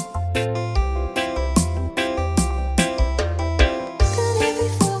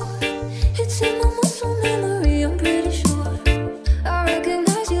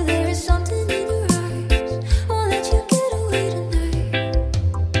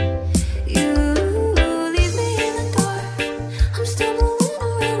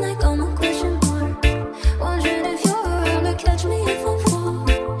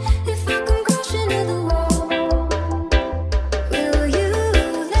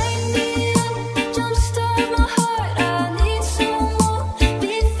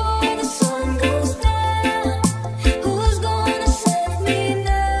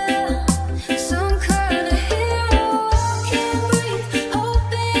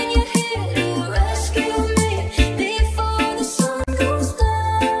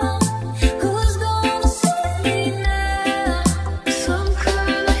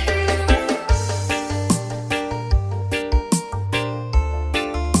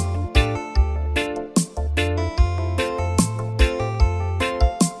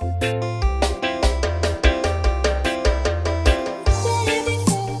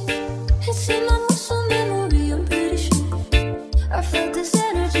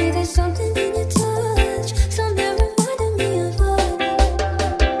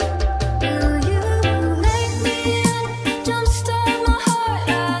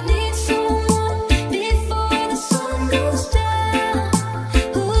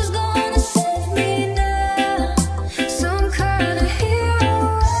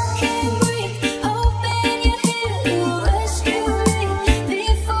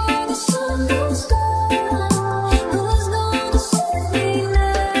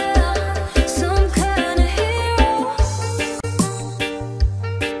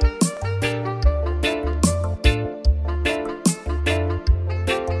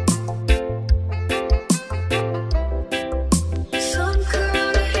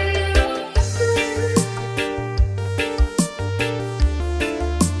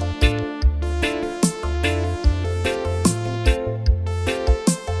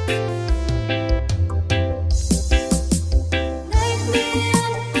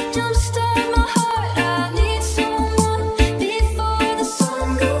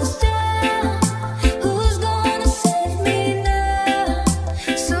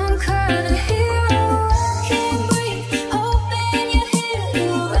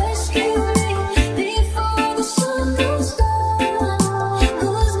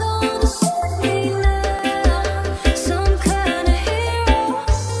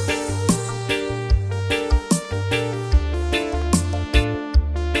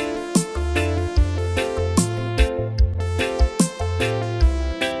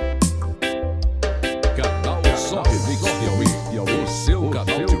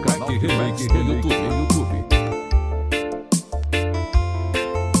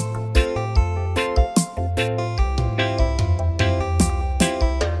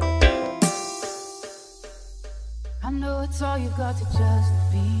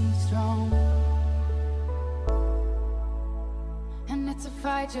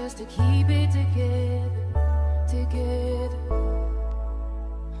 Just to keep it together.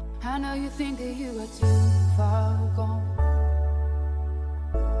 I know you think that you are too far gone,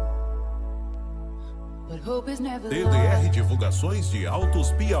 but hope is never DDR Divulgações de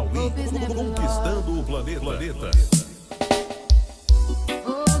Altos Piauí, conquistando o planeta.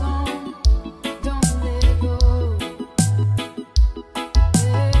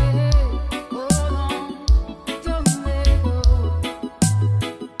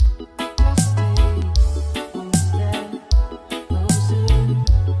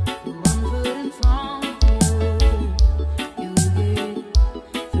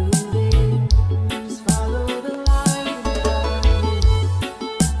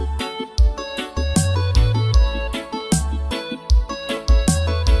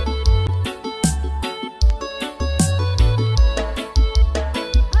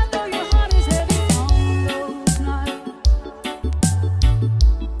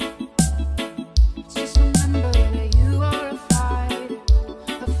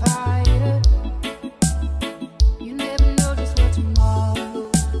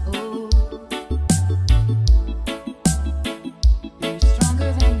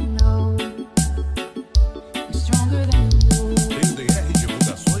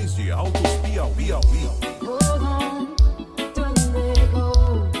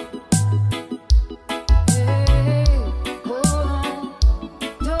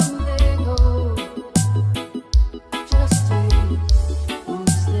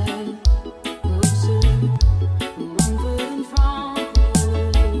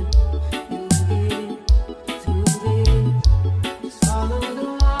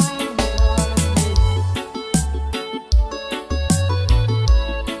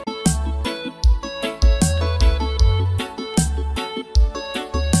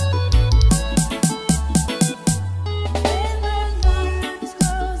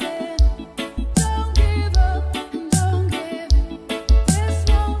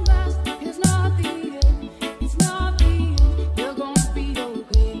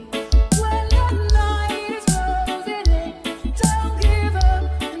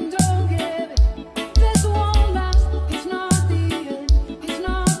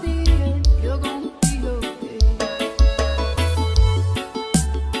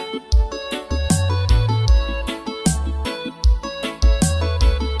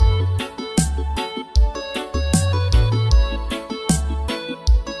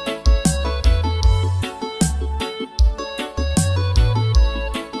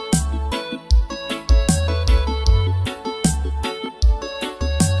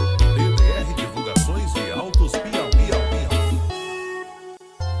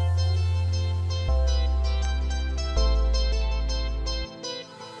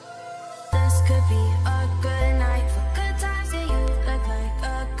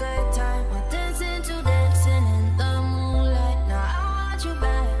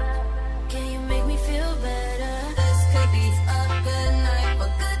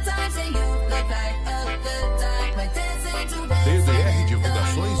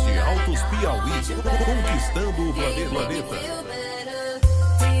 Conquistando o planeta.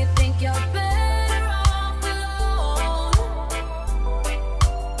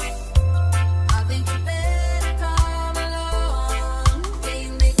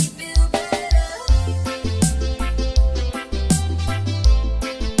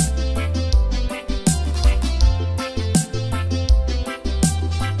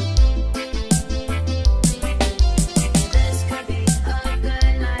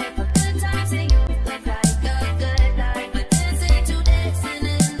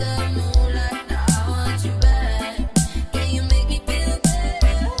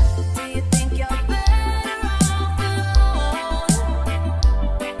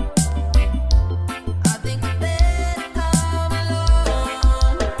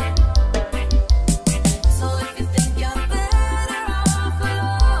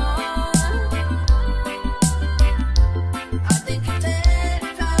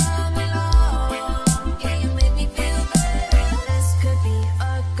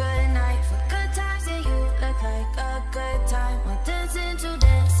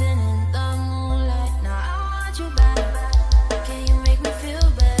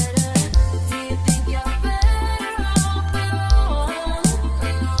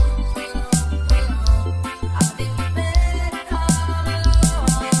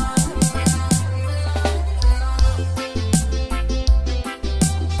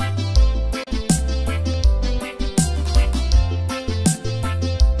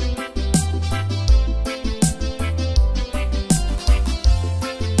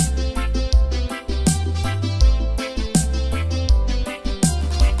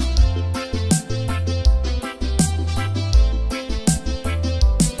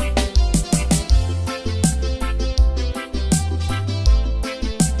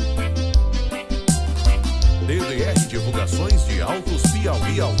 Divulgações de Autos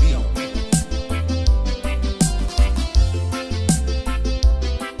Piauí.